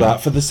pleased for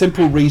that, for the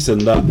simple reason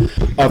that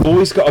I've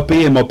always got a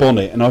bee in my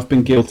bonnet, and I've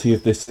been guilty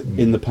of this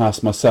in the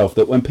past myself.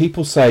 That when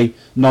people say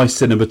nice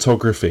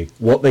cinematography,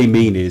 what they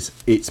mean is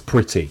it's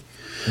pretty.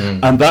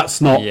 and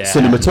that's not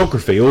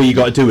cinematography. All you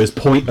got to do is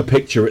point a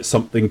picture at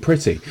something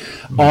pretty,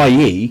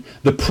 i.e.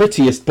 the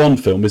prettiest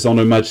Bond film is On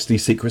Her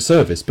Majesty's Secret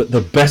Service, but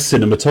the best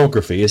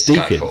cinematography is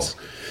Deakins.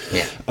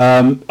 Yeah.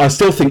 I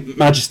still think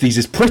Majesty's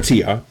is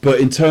prettier,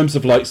 but in terms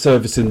of like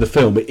servicing the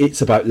film,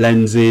 it's about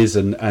lenses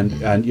and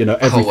you know,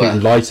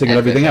 everything, lighting and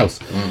everything else.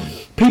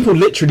 People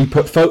literally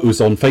put photos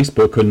on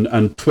Facebook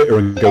and Twitter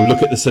and go,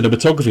 look at the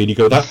cinematography, and you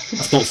go,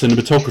 that's not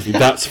cinematography,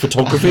 that's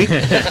photography.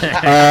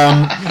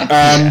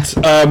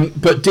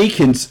 But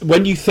Deakins,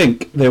 when you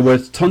think there were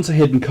tons of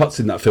hidden cuts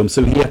in that film,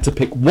 so he had to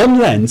pick one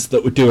lens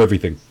that would do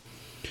everything.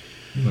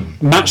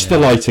 Match the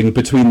lighting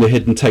between the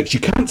hidden takes. You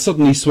can't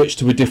suddenly switch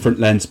to a different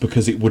lens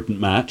because it wouldn't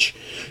match.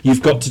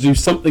 You've got to do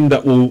something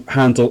that will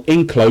handle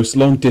in close,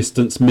 long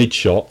distance, mid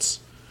shots.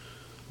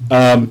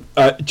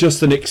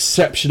 Just an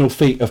exceptional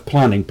feat of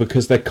planning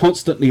because they're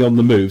constantly on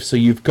the move. So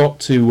you've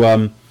got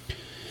to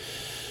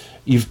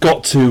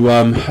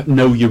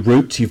know your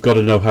route. You've got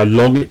to know how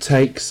long it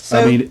takes.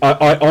 So, I mean,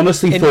 I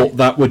honestly thought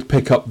that would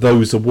pick up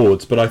those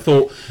awards, but I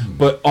thought,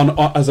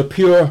 as a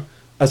pure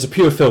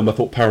film, I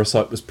thought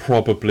Parasite was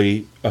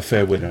probably a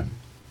fair winner.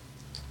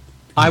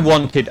 I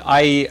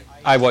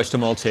watched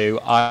them all too.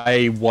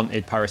 I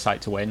wanted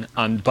Parasite to win,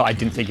 but I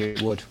didn't think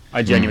it would.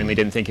 I genuinely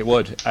didn't think it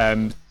would.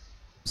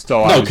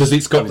 Because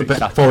it's got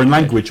the foreign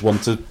language one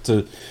to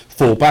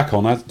fall back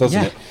on,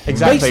 doesn't it?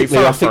 Exactly.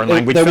 Foreign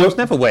language films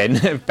never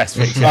win Best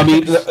Picture. I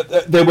mean,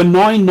 there were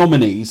 9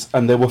 nominees,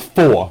 and there were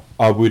 4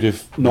 I would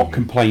have not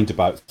complained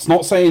about. It's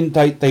not saying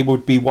they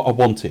would be what I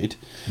wanted,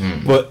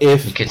 but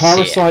if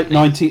Parasite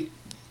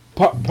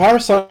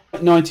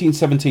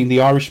 1917,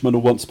 The Irishman,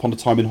 or Once Upon a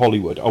Time in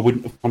Hollywood, I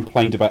wouldn't have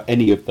complained about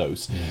any of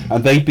those,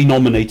 and they'd be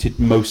nominated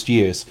most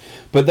years.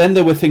 But then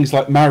there were things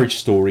like Marriage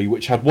Story,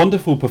 which had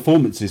wonderful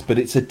performances, but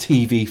it's a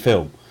TV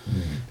film.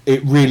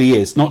 It really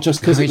is, not just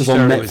because it was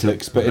on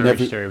Netflix, but in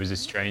every. Story was a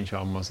strange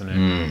one, wasn't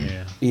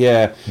it?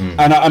 Yeah.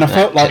 And I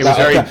felt like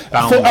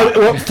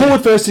that.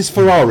 Ford versus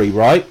Ferrari,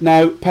 right?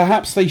 Now,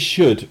 perhaps they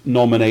should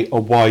nominate a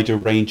wider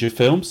range of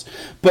films,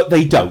 but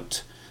they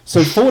don't.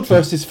 So Ford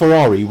versus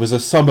Ferrari was a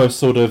summer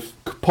sort of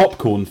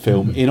popcorn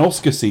film in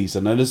Oscar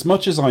season, and as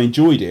much as I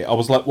enjoyed it, I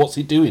was like, what's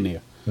it doing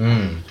here?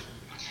 I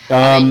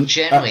think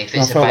generally, if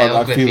it's a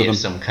biography of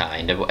some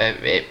kind,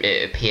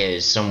 it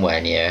appears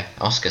somewhere near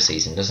Oscar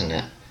season, doesn't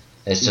it?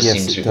 It just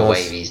seems to be the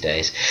way these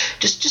days.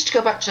 Just to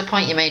go back to the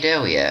point you made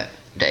earlier,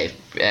 Dave,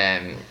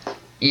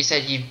 you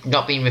said you've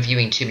not been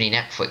reviewing too many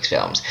Netflix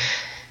films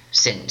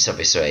since,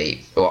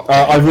 obviously.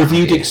 I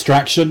reviewed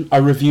Extraction. I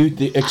reviewed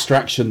the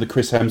Extraction, the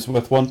Chris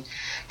Hemsworth one.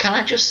 Can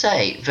I just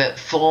say that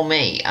for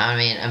me,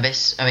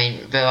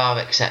 there are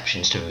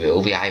exceptions to the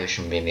rule, The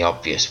Irishman being the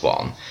obvious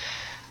one.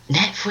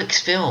 Netflix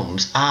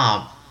films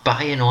are,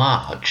 by and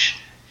large,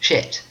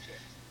 shit.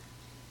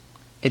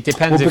 It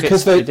depends if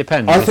it's a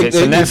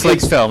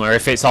Netflix film or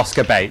if it's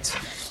Oscar bait.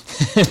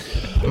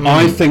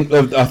 I think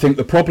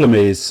the problem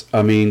is,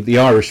 The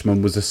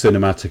Irishman was as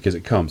cinematic as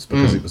it comes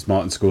because it was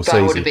Martin Scorsese.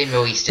 That would have been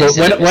released. But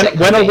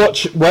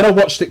when I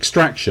watched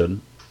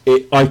Extraction,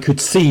 I could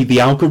see the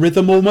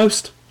algorithm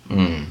almost.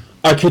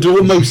 I could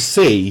almost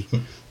see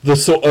the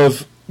sort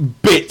of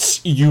bits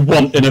you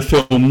want in a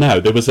film now.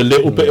 There was a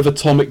little bit of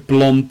Atomic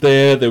Blonde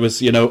there. There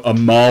was, a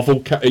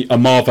Marvel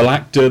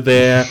actor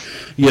there,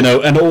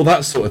 and all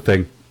that sort of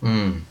thing.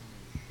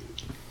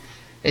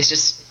 It's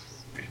just,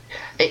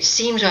 it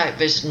seems like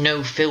there's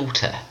no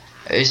filter.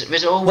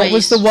 There's always. What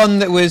was the one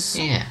that was?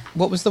 Yeah.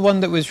 What was the one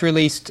that was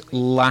released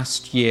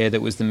last year?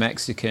 That was the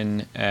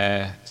Mexican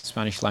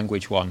Spanish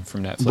language one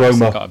from Netflix. Roma.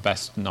 That got a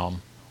best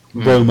nom.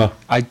 Roma.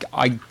 I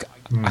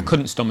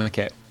couldn't stomach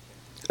it.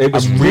 It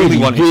was really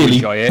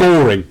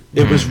boring.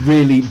 It was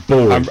really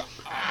boring.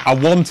 I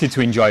wanted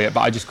to enjoy it, but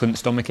I just couldn't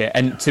stomach it.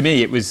 And to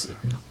me, it's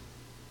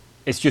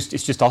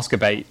just Oscar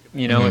bait.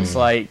 It's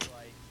like,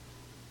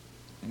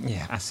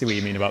 I see what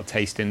you mean about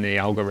tasting the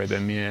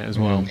algorithm, as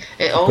well.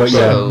 It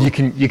also, you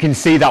can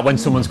see that when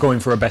someone's going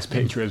for a best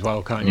picture as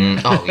well, can't you?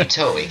 Oh, you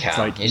totally can. It's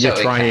like you're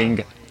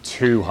trying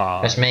too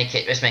hard. Let's make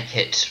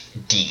it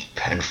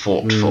deep and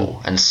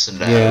thoughtful and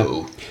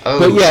slow.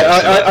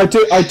 Yeah.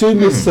 I do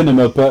miss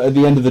cinema, but at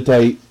the end of the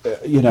day,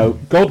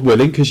 God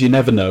willing, because you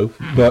never know,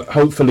 but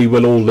hopefully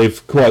we'll all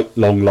live quite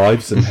long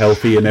lives and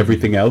healthy and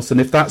everything else.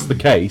 And if that's the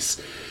case,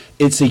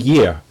 it's a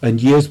year,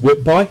 and years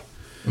whip by.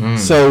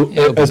 So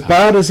as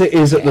bad as it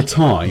is at the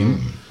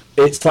time,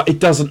 it's like it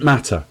doesn't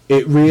matter.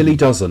 It really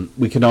doesn't.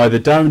 We can either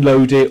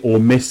download it or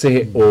miss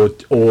it, or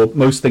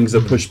most things are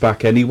pushed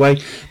back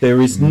anyway.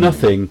 There is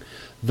nothing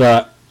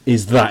that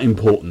is that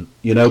important.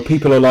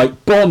 People are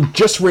like, Bond,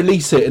 just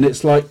release it, and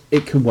it's like,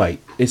 it can wait.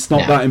 It's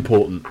not that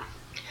important.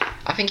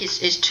 I think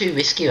it's too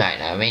risky right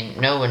now.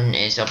 No one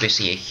is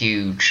obviously a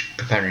huge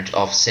proponent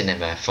of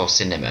cinema for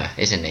cinema,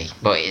 isn't he?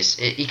 But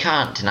you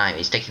can't deny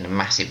he's taking a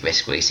massive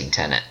risk releasing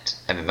Tenet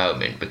at the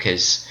moment,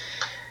 because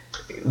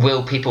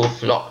will people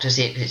flock to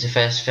see it because it's the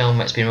first film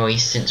that's been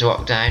released since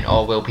lockdown,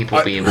 or will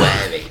people be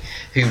wary?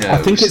 Who knows? I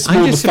think it's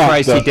more I'm just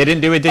surprised he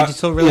didn't do a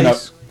digital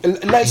release.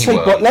 Let's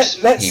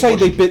say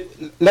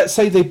let's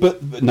say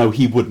but no,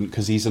 he wouldn't,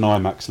 because he's an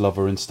IMAX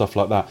lover and stuff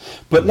like that.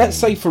 But let's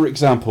say, for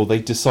example, they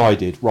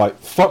decided, right,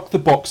 fuck the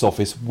box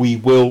office, we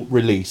will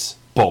release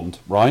Bond,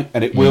 right,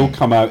 and it will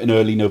come out in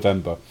early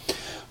November.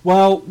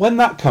 Well, when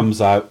that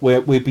comes out,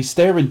 we'll be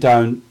staring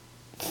down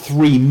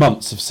 3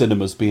 months of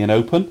cinemas being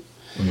open.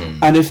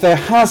 And if there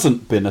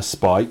hasn't been a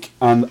spike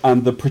and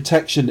the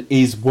protection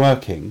is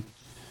working,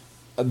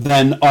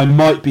 then I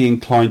might be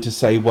inclined to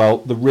say, well,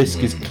 the risk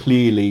is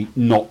clearly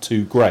not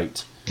too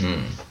great.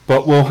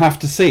 But we'll have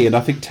to see, and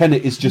I think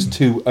Tenet is just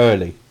too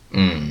early.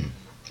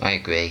 I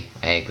agree.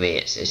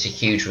 It's a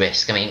huge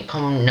risk. I mean,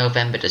 come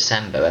November,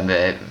 December, and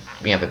the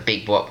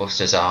big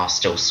blockbusters are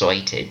still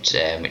slated,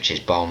 which is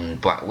Bond,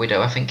 Black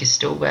Widow, I think is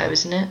still there,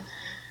 isn't it?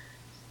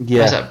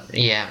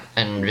 Yeah.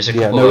 And there's a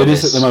couple it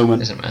is at the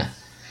moment, isn't there?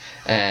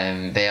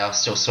 They are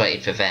still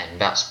slated for then.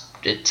 That's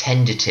a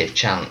tentative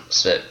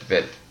chance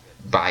that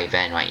by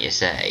then, like you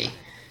say,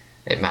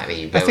 it might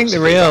be. I think the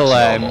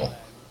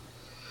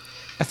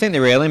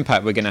real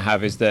impact we're going to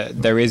have is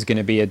that there is going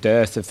to be a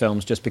dearth of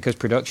films just because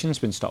production's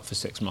been stopped for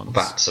 6 months.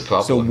 That's a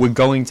problem. So we're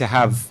going to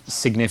have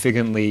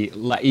significantly,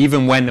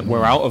 even when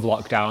we're out of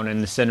lockdown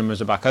and the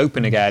cinemas are back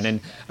open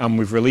again, and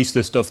we've released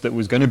the stuff that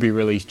was going to be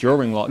released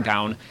during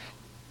lockdown.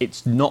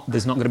 There's not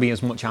going to be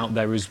as much out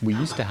there as we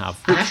used to have.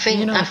 Which, I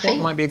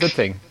think might be a good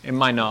thing. It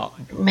might not.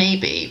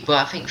 Maybe, but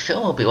I think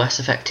film will be less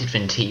affected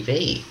than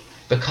TV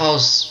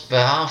because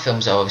there are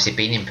films that have obviously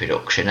been in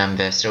production and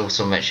there's still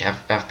some which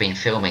have been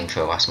filming for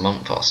the last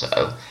month or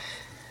so.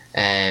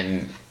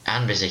 And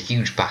there's a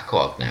huge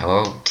backlog now.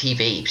 Well,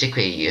 TV,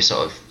 particularly your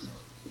sort of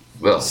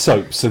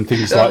soaps and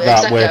things like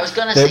that. Exactly. I was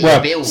going to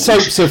say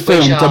soaps are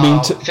filmed. I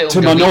mean,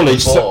 to my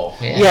knowledge,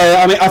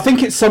 I mean, I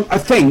think it's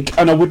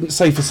and I wouldn't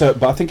say for certain,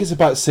 but I think it's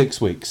about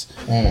 6 weeks.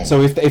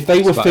 So if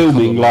they were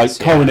filming like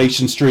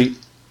Coronation Street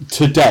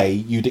today,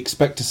 you'd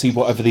expect to see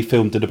whatever they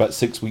filmed in about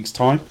 6 weeks'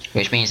 time.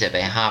 Which means that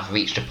they have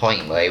reached a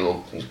point where they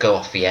will go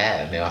off the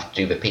air and they'll have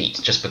to do repeats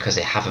just because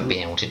they haven't been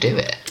able to do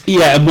it.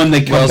 Yeah, and when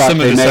they come back,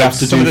 they have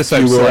to do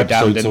fewer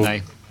episodes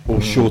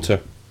or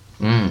shorter.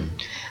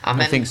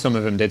 I think some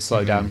of them did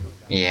slow down.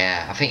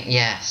 Yeah, I think,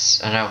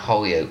 yes. I know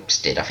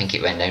Hollyoaks did. I think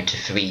it went down to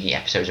 3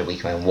 episodes a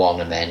week and then 1,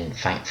 and then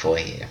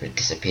thankfully it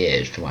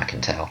disappeared, from what I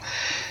can tell.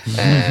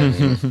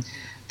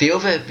 The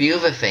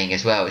other thing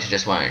as well, which I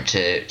just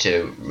wanted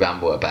to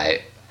ramble about,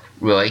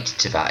 related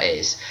to that,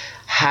 is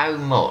how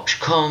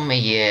much, come a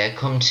year,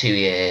 come 2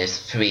 years,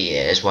 3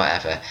 years,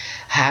 whatever,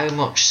 how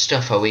much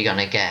stuff are we going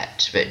to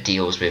get that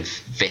deals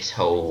with this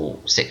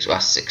whole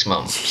last 6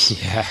 months?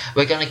 Yeah.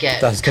 We're going to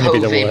get That's going to be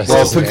the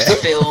worst.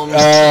 Films,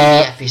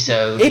 TV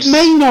episodes. It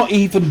may not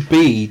even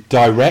be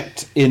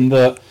direct in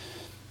the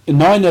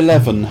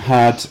 9/11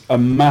 had a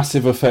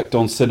massive effect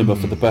on cinema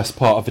for the best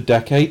part of a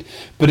decade,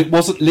 but it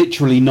wasn't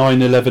literally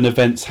 9/11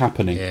 events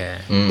happening. Yeah.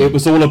 It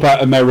was all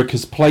about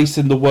America's place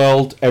in the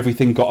world.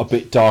 Everything got a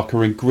bit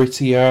darker and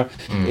grittier.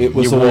 It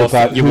was all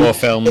about war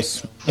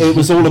films. It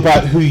was all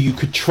about who you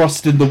could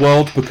trust in the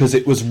world because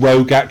it was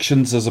rogue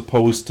actions as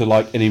opposed to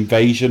like an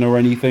invasion or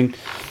anything.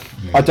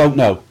 I don't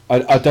know.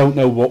 I don't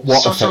know what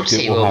effect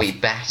it will have. Be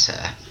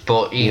better,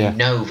 but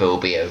know there will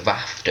be a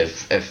raft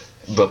of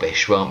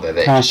rubbish, won't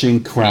there?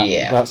 Cashing crap.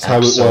 Yeah, that's how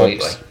it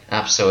works.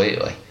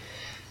 Absolutely.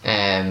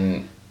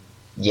 Yeah,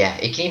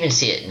 you can even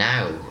see it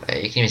now.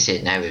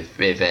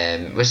 With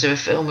was there a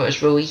film that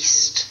was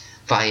released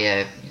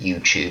via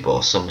YouTube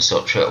or some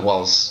such? It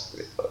was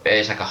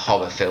like a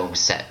horror film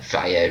set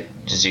via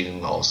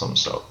Zoom or some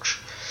such,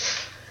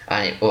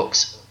 and it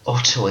looks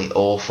utterly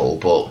awful.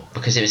 But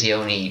because it was the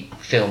only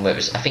film that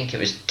was, I think it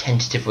was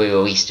tentatively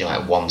released in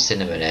like one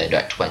cinema and earned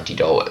like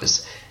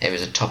 $20. It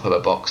was at top of the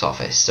box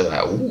office, so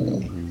like,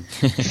 ooh.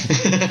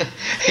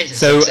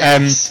 So,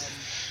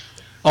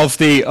 of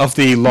the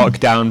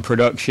lockdown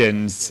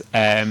productions,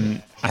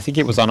 I think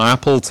it was on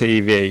Apple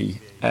TV.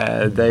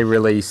 They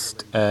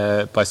released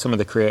by some of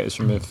the creators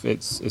from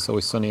It's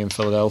Always Sunny in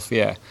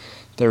Philadelphia.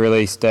 They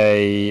released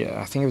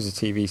I think it was a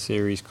TV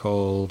series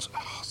called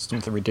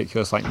something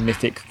ridiculous like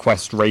Mythic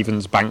Quest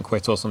Raven's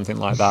Banquet or something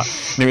like that.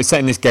 And it was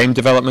set in this game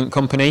development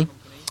company.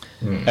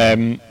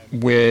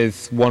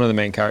 With one of the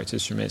main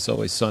characters from It's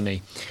Always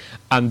Sunny,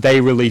 and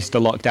they released a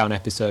lockdown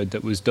episode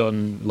that was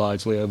done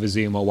largely over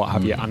Zoom or what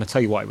have you, and I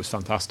tell you what, it was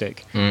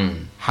fantastic.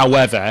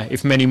 However,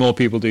 if many more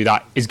people do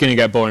that, it's going to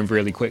get boring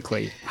really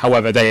quickly.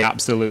 However, they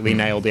absolutely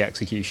nailed the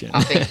execution.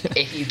 I think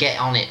if you get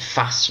on it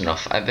fast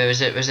enough, there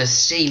was a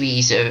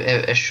series,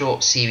 a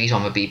short series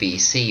on the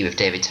BBC with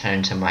David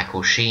Tennant and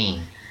Michael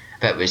Sheen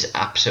that was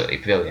absolutely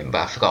brilliant,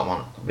 but I forgot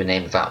what the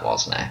name of that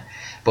was now.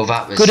 But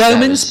that was Good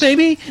Omens,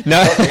 baby.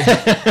 No.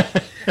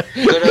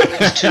 Good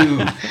Omens 2.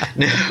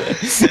 No.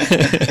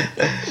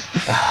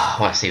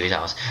 What series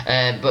that was?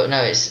 But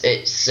no, it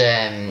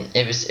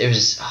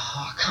was.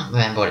 I can't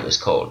remember what it was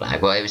called now,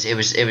 but it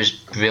was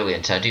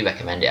brilliant. I do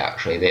recommend it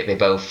actually. They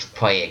both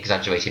play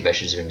exaggerated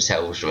versions of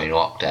themselves during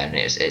lockdown.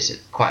 It's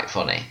quite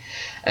funny.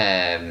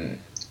 And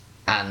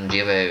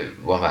the other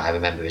one that I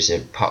remember is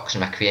Parks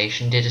and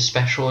Recreation did a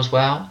special as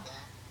well,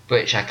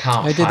 which I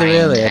can't find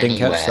really? anywhere. I didn't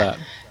catch that.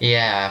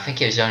 Yeah, I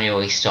think it was only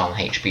released on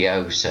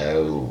HBO,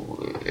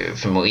 so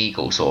from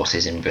legal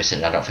sources in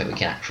Britain, I don't think we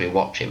can actually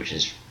watch it, which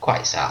is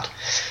quite sad.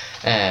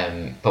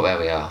 But there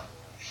we are.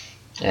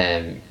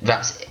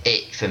 That's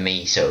it for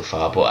me so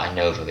far, but I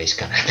know there is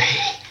going to be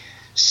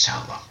so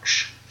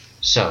much.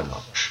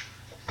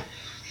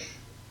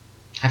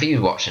 Have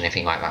you watched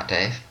anything like that,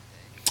 Dave?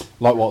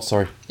 Like what,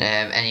 sorry?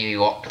 Any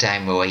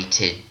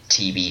lockdown-related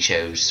TV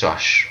shows /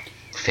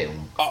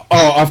 film?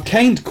 I've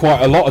caned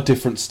quite a lot of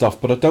different stuff,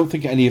 but I don't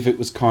think any of it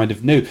was kind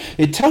of new.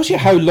 It tells you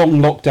how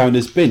long lockdown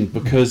has been,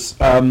 because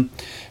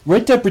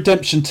Red Dead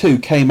Redemption 2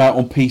 came out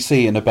on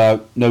PC in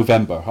about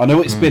November. I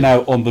know it's been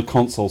out on the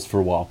consoles for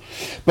a while,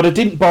 but I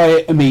didn't buy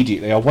it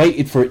immediately. I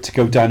waited for it to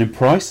go down in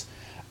price,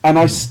 and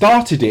I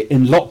started it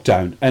in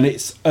lockdown, and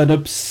it's an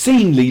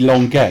obscenely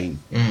long game.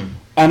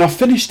 And I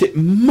finished it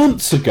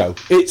months ago.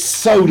 It's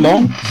so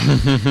long.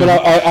 But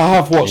I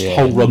have watched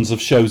whole runs of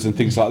shows and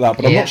things like that,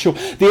 but I'm not sure.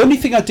 The only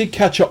thing I did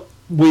catch up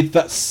with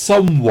that's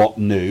somewhat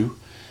new,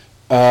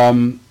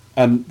 and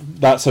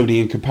that's only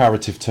in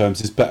comparative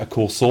terms, is Better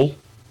Call Saul.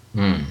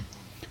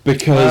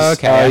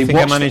 Because I think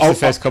I managed the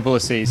first couple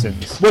of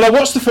seasons. Well, I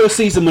watched the first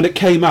season when it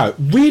came out,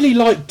 really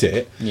liked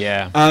it,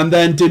 and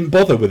then didn't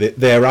bother with it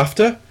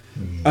thereafter.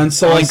 And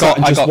so I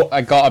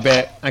got a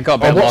bit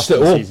lost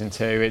in season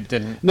 2. It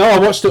didn't. No, I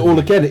watched it all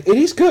again. It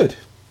is good.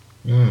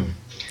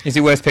 Is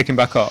it worth picking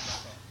back up?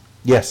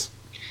 Yes.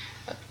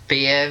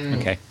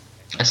 Okay.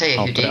 I say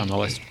I'll put it on the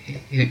list.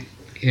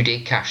 Who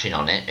did cash in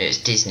on it? It's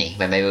Disney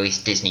when they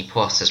released Disney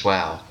Plus as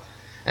well.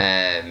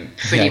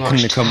 Pretty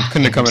much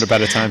couldn't have come at a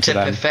better time for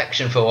them.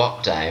 Perfection for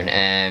lockdown.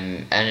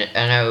 And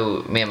I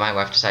know me and my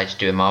wife decided to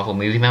do a Marvel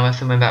movie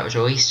marathon when that was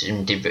released,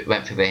 and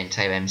went through the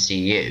entire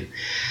MCU,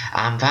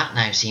 and that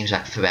now seems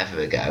like forever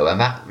ago, and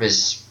that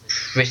was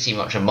pretty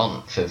much a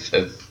month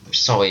of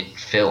solid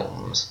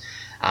films,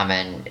 and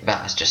then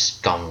that has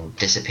just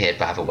disappeared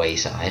by the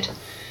wayside.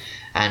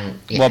 And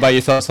what about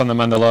your thoughts on The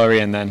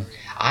Mandalorian then?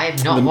 I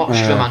have not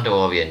watched The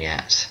Mandalorian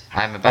yet.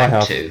 I'm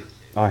about to.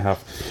 I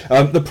have.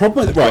 The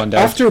problem with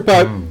after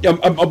about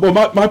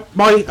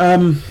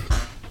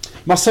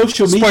my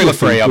social media. Spoiler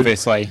free,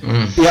 obviously.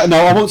 Yeah,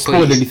 no, I won't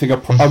spoil anything. I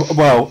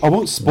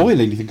won't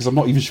spoil anything because I'm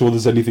not even sure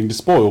there's anything to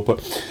spoil. But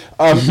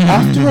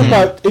after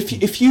about,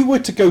 if you were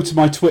to go to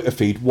my Twitter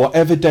feed,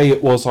 whatever day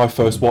it was I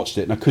first watched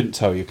it, and I couldn't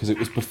tell you because it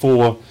was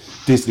before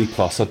Disney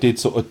Plus. I did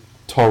sort of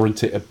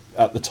torrent it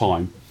at the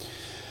time.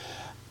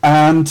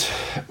 And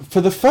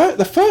for the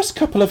first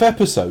couple of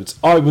episodes,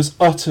 I was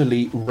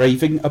utterly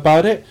raving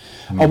about it.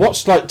 I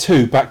watched like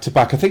 2 back to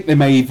back. I think they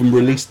may even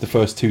release the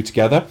first 2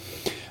 together.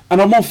 And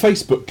I'm on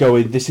Facebook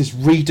going, this is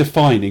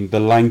redefining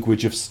the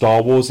language of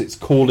Star Wars. It's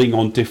calling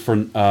on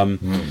different...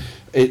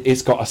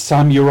 It's got a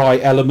samurai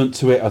element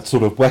to it, a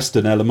sort of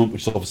Western element,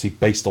 which is obviously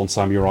based on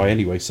samurai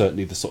anyway,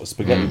 certainly the sort of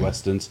spaghetti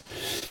Westerns.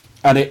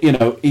 And it,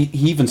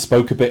 he even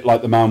spoke a bit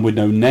like The Man with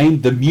No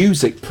Name. The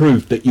music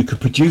proved that you could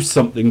produce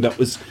something that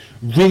was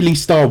really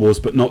Star Wars,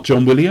 but not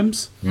John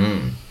Williams.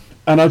 And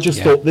I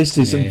just thought this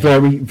is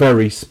very,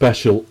 very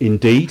special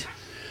indeed.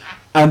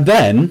 And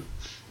then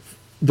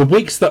the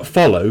weeks that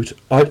followed,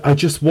 I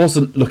just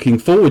wasn't looking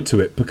forward to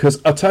it, because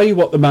I'll tell you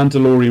what The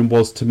Mandalorian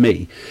was to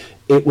me.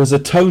 It was a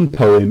tone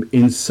poem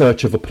in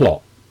search of a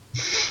plot.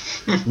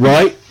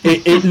 Right?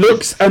 It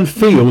looks and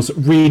feels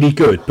really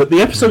good, but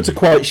the episodes are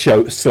quite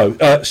slow.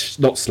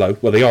 Not slow.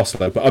 Well, they are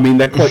slow, but I mean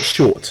they're quite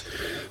short.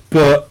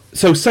 But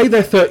so say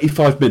they're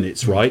 35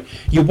 minutes, right?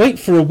 You wait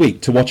for a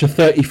week to watch a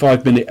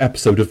 35-minute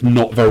episode of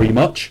not very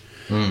much,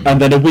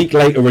 and then a week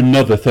later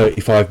another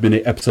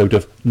 35-minute episode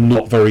of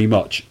not very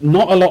much.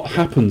 Not a lot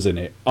happens in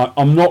it.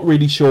 I'm not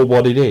really sure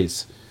what it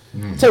is.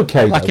 It's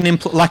okay. Lacking in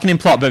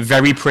plot, but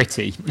very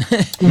pretty.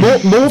 More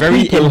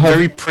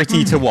very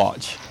pretty to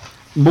watch.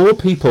 More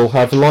people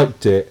have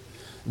liked it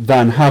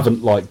than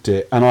haven't liked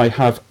it, and I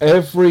have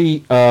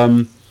every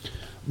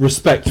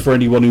respect for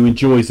anyone who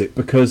enjoys it,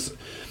 because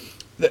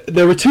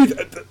there are two...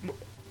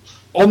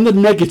 On the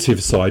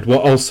negative side,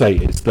 what I'll say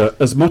is that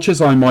as much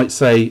as I might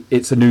say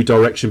it's a new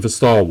direction for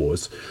Star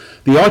Wars,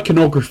 the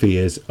iconography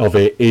of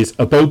it is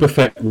a Boba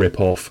Fett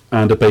ripoff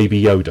and a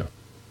Baby Yoda.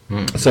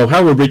 So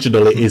how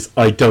original it is,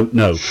 I don't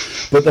know.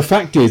 But the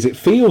fact is, it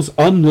feels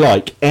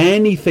unlike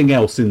anything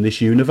else in this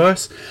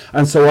universe,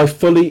 and so I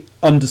fully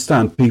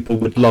understand people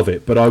would love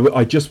it, but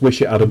I just wish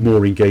it had a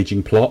more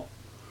engaging plot.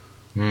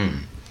 Yeah,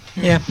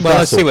 well,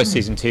 let's see what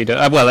season 2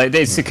 does. Well,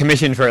 it's a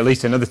commission for at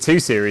least another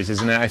 2 series,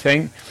 isn't it, I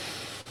think?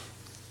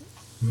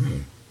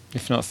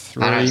 If not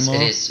 3 more.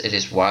 It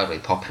is wildly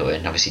popular,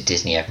 and obviously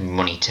Disney have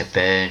money to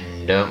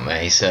burn, don't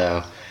they?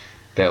 So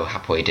they'll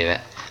happily do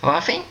it. Well, I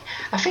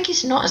think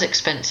it's not as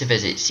expensive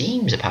as it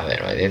seems.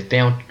 Apparently, we've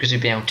been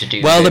able to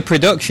do. Well, the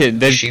production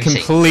they've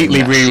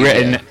completely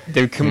rewritten.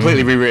 They've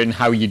completely rewritten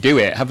how you do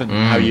it, haven't?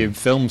 How you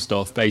film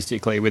stuff,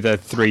 basically, with a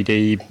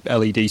 3D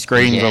LED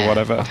screens or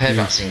whatever. I've heard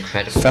that's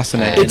incredible.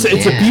 Fascinating.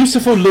 It's a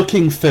beautiful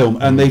looking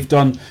film, and they've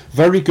done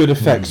very good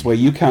effects where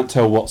you can't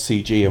tell what's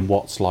CG and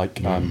what's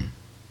like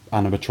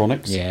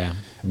animatronics. Yeah.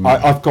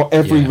 I've got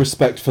every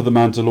respect for The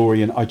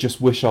Mandalorian. I just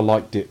wish I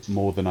liked it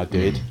more than I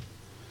did.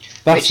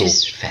 Which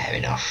is fair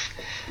enough.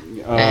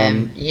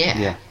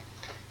 Yeah.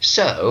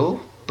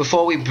 So,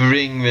 before we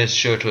bring this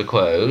show to a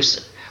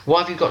close,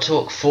 what have you got to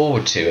look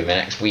forward to in the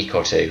next week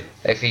or two?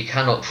 If you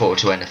can look forward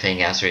to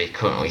anything as we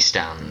currently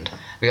stand. Have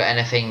you got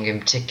anything in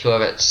particular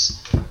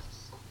that's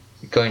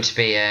going to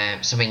be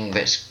something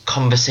that's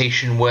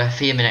conversation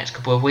worthy in the next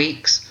couple of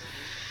weeks?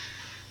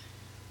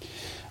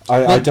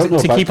 I don't know.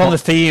 To keep on the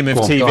theme of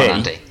TV. Go on,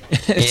 Andy.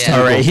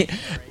 Sorry.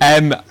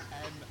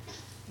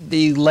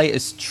 The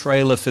latest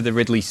trailer for the new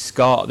Ridley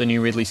Scott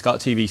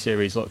TV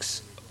series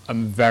looks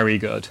very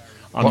good.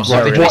 What is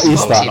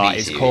that?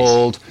 It's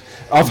called.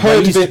 I've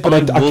heard of it, but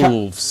I can't.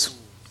 Wolves.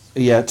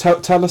 Yeah,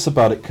 tell us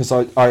about it, because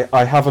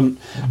I haven't.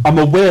 I'm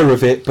aware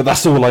of it, but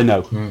that's all I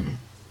know.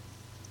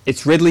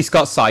 It's Ridley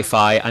Scott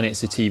sci-fi, and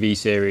it's a TV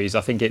series.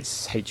 I think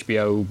it's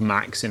HBO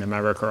Max in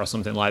America or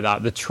something like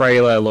that. The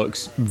trailer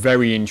looks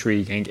very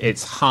intriguing.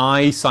 It's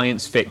high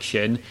science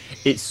fiction.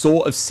 It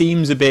sort of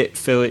seems a bit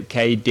Philip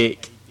K.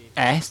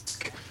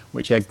 Dick-esque,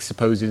 which I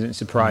suppose isn't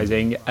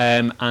surprising.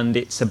 And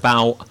it's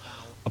about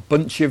a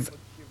bunch of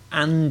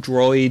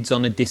androids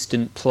on a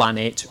distant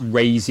planet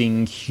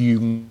raising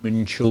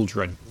human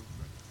children.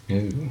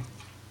 Ooh.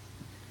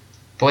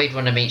 Blade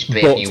Runner meets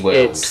Brave New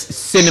World.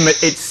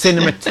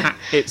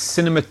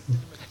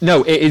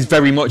 No, it is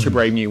very much a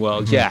Brave New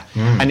World, yeah.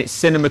 And its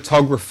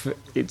cinematography.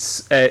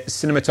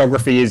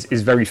 Cinematography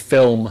is very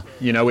film.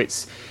 You know,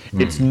 it's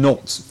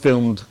not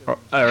filmed, or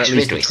at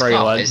least the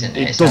trailer. Scott,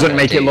 it doesn't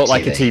make it look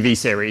like a TV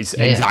series.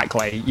 Yeah.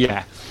 Exactly,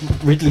 yeah.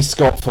 Ridley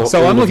Scott.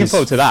 So I'm looking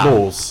forward to that.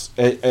 Flaws,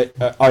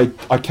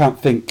 I can't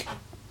think.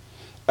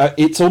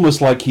 It's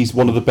almost like he's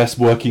one of the best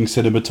working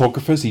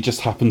cinematographers. He just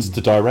happens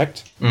to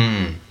direct.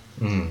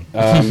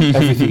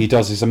 Everything he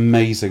does is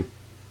amazing.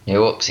 It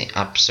looks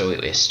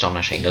absolutely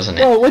astonishing, doesn't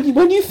it? Well,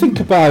 when you think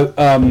about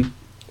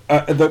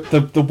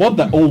the one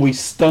that always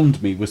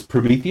stunned me was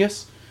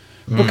Prometheus,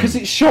 because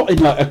it's shot in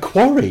like a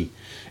quarry.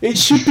 It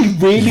should be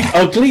really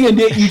ugly, and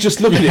yet you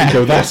just look at it and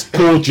go, "That's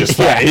gorgeous,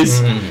 that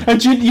is."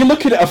 And you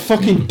look at it, a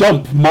fucking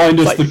dump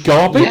minus the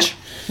garbage.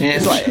 Yeah.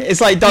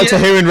 It's like Doctor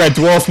Who and Red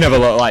Dwarf never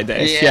looked like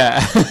this. Yeah.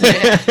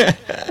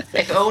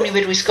 If only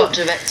Ridley Scott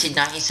directed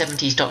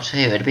 1970s Doctor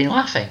Who, I'd have been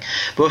laughing.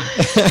 But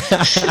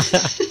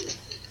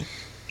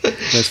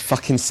those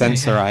fucking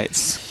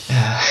censorites.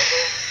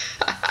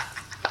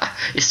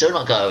 You're still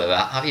not got over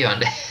that, have you,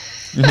 Andy?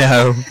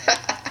 No.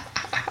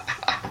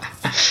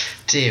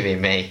 Deary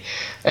me.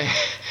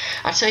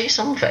 I'll tell you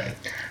something.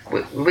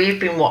 We've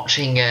been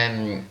watching.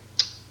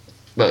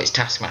 It's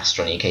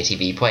Taskmaster on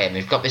UKTV Play, and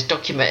we've got this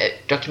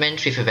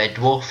documentary for Red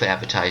Dwarf they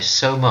advertised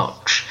so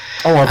much.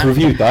 Oh, I've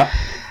reviewed that.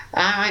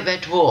 I like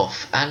Red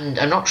Dwarf, and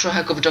I'm not sure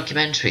how good the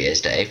documentary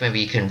is, Dave. Maybe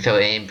you can fill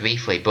it in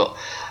briefly, but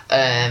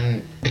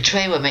the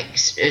trailer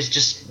is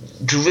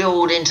just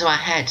drilled into my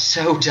head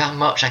so damn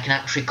much I can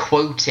actually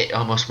quote it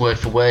almost word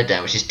for word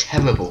now, which is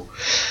terrible.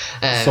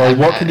 Sorry,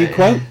 what can you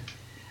quote?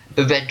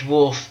 The Red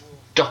Dwarf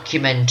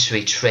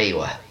documentary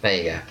trailer. There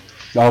you go.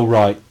 Oh,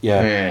 right,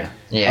 yeah.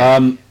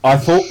 I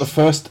thought the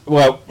first...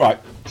 Well, right.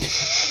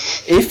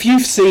 If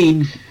you've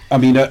seen... I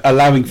mean,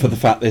 allowing for the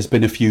fact there's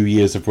been a few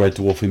years of Red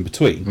Dwarf in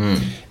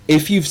between,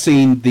 if you've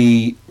seen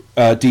the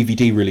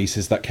DVD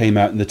releases that came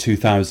out in the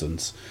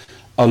 2000s,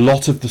 a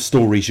lot of the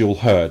stories you'll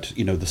heard,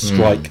 the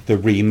strike, the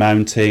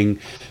remounting,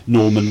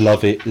 Norman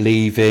Lovett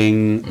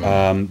leaving,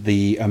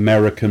 the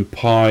American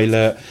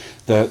pilot,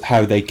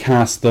 how they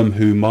cast them,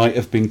 who might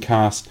have been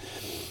cast...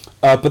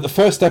 but the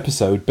first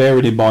episode,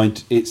 bearing in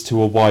mind it's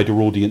to a wider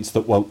audience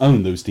that won't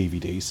own those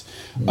DVDs,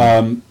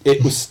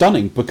 it was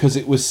stunning because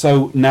it was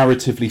so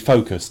narratively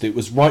focused. It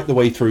was right the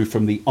way through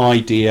from the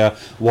idea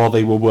while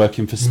they were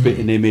working for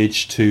Spitting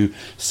Image to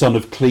Son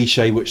of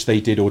Cliche, which they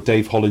did, or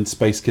Dave Holland's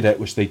Space Cadet,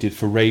 which they did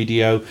for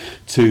radio,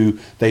 to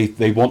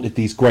they wanted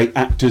these great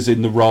actors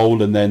in the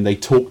role, and then they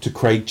talked to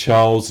Craig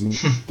Charles and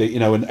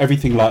and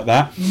everything like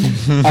that.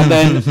 and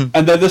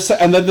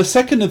then the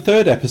second and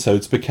third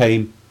episodes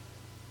became...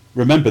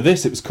 Remember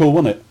this? It was cool,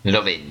 wasn't it?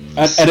 Love it.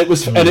 And it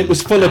was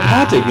full of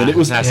padding, and it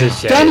was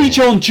Danny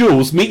John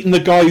Jules meeting the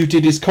guy who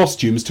did his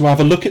costumes to have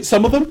a look at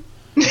some of them.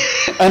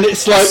 And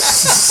it's like,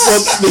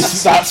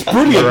 that's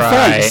brilliant. Right.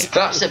 Thanks.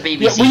 That's a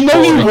BBC. We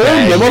know you were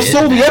in them. I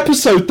saw the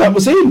episode that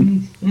was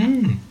in.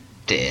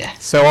 Dear.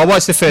 So I'll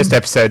watch the first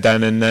episode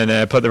then, and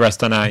then put the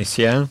rest on ice.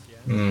 Yeah.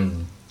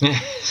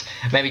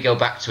 Maybe go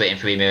back to it in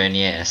 3 million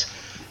years.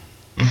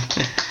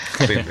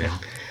 Very good.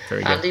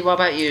 Andy, what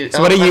about you?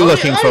 So what are you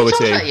looking forward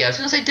to? I was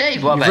going to say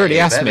Dave. What You've about already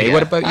you? asked me.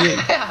 What about you?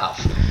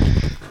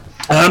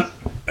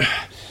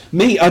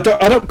 Me, I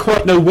don't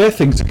quite know where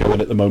things are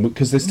going at the moment,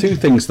 because there's two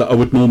things that I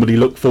would normally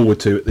look forward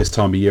to at this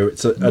time of year.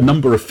 It's a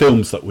number of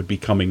films that would be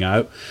coming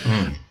out,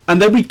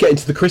 and then we'd get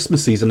into the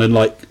Christmas season and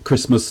like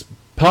Christmas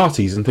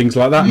parties and things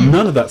like that.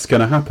 None of that's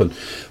going to happen.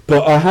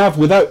 But I have,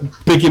 without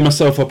bigging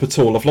myself up at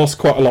all, I've lost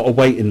quite a lot of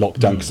weight in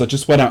lockdown because I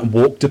just went out and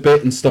walked a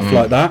bit and stuff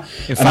like that.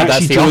 In fact,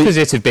 that's the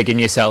opposite of bigging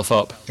yourself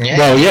up. Yeah,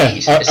 well, yeah,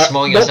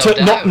 small yourself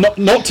down.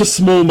 Not to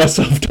small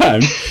myself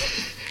down.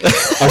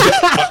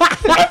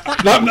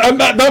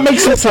 That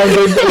makes it sound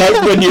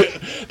like when you.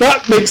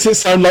 That makes it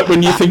sound like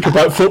when you think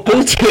about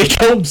football, it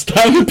calms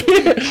down a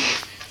bit.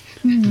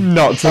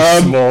 Not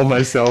to slow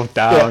myself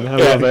down. I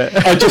love it.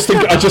 I just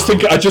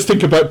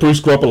think about Bruce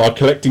Grobbelaar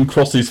collecting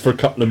crosses for a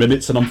couple of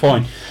minutes, and I'm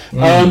fine.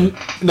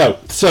 No,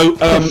 so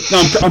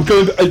I'm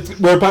going.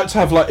 We're about to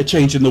have like a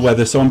change in the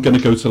weather, so I'm going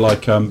to go to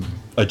like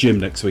a gym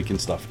next week and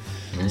stuff.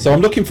 So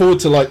I'm looking forward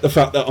to like the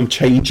fact that I'm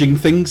changing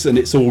things, and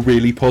it's all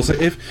really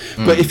positive.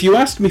 But if you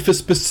ask me for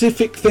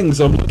specific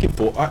things I'm looking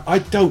for, I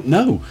don't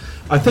know.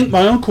 I think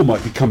my uncle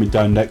might be coming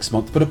down next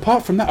month, but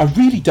apart from that, I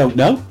really don't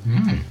know.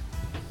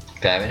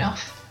 Fair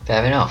enough.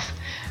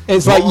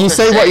 It's like you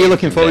say what you're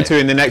looking forward to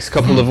in the next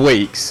couple of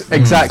weeks.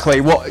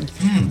 Exactly what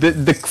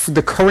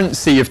the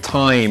currency of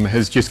time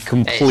has just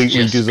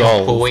completely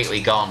dissolved.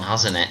 Completely gone,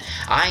 hasn't it?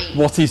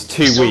 What is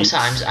 2 weeks?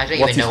 Sometimes I don't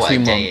even know what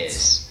a day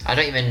is. I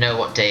don't even know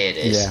what day it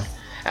is. Yeah.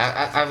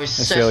 I was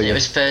certain it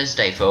was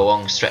Thursday for a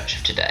long stretch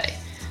of today,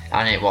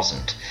 and it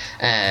wasn't.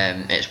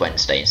 It's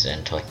Wednesday,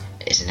 incidentally,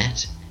 isn't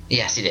it?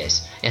 Yes, it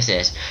is.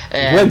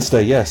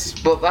 Wednesday, yes.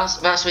 But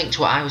that's linked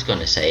to what I was going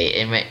to say,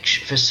 in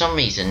which, for some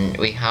reason,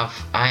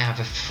 I have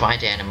a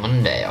Friday and a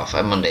Monday off.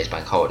 Monday's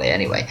bank holiday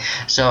anyway.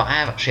 So I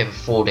actually have a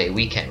 4-day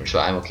weekend, which is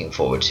what I'm looking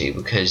forward to,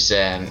 because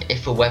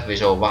if the weather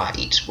is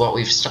alright, what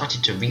we've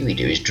started to really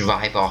do is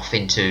drive off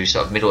into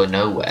sort of middle of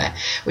nowhere,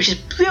 which is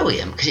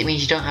brilliant, because it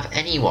means you don't have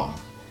anyone.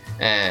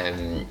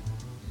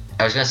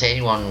 I was going to say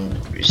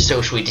anyone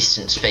socially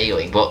distanced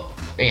failing, but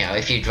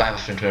if you drive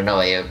off into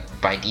nowhere, you're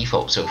by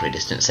default socially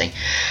distancing,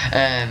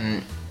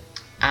 and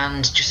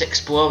just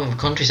exploring the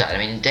countryside. I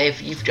mean,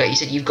 Dave, you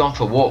said you've gone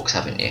for walks,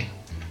 haven't you?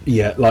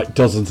 Yeah, like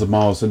dozens of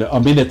miles, and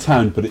I'm in a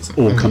town, but it's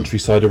all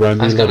countryside around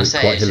me. I was going to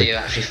say, so you're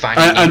actually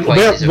finding new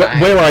places around.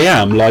 Where I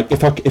am, like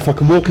if I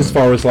can walk as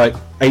far as like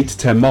 8 to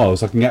 10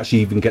 miles, I can actually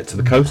even get to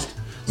the coast.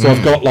 So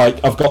I've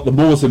got the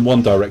moors in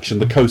one direction,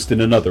 the coast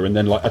in another, and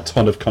then like a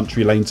ton of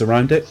country lanes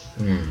around it.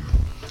 And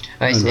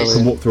I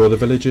can walk through other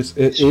villages.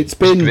 It's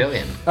been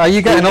brilliant. Are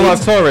you getting a lot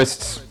of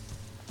tourists?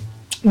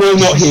 Well,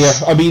 not here.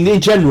 I mean, in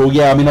general,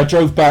 yeah. I mean, I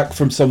drove back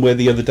from somewhere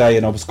the other day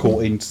and I was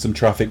caught in some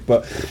traffic,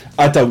 but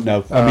I don't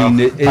know. I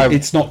mean,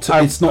 it's not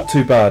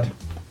too bad.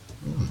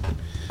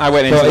 I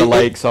went into the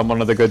lakes on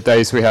one of the good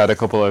days we had a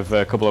couple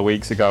of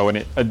weeks ago, and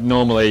it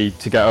normally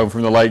to get home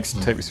from the lakes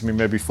it takes me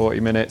maybe 40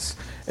 minutes.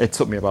 It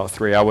took me about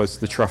 3 hours.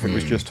 The traffic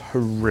was just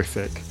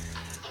horrific.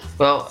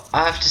 Well,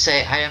 I have to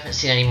say, I haven't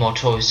seen any more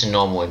tourists than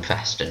normal in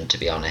Feston, to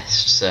be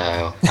honest,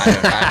 so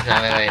I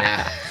don't really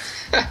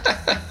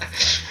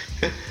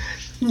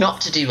know.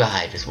 Not to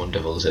deride with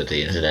Wonderfuls at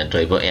the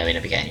incidentally, but yeah, we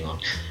never get anyone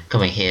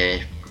coming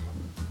here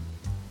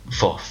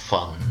for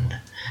fun.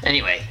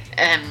 Anyway,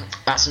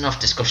 that's enough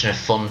discussion of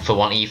fun for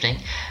one evening.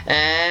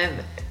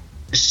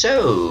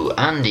 So,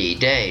 Andy,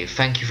 Dave,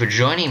 thank you for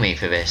joining me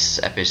for this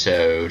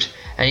episode.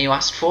 Any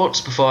last thoughts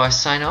before I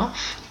sign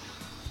off?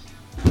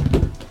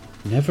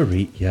 Never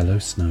eat yellow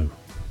snow.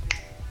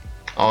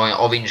 Or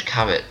orange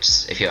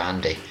carrots, if you're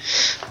Andy.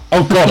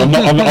 Oh God,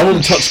 I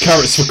haven't touched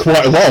carrots for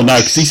quite a while now,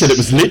 because he said it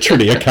was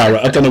literally a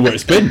carrot. I don't know where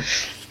it's been.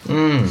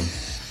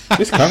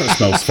 This carrot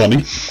smells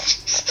funny.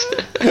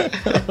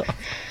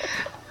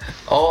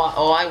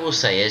 All I will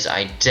say is,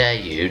 I dare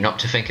you not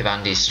to think of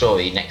Andy's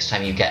story next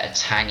time you get a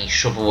tiny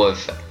shovel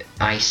of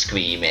ice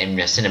cream in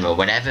the cinema,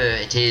 whenever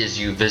it is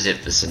you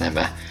visit the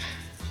cinema.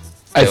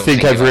 I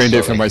think I've ruined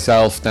it for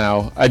myself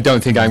now. I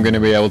don't think I'm going to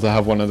be able to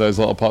have one of those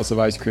little pots of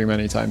ice cream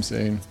anytime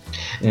soon.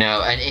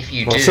 No, and if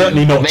you do,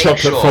 certainly not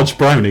chocolate fudge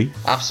brownie.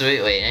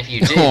 Absolutely, and if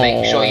you do,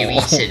 make sure you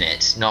eat in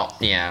it,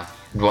 not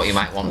what you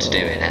might want to do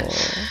in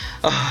it.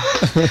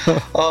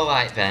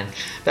 Alright then,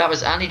 that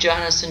was Andy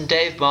Johannesson,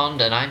 Dave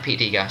Bond, and I'm Pete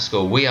D.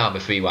 Gaskell. We are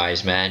the Three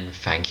Wise Men.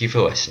 Thank you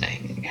for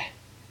listening.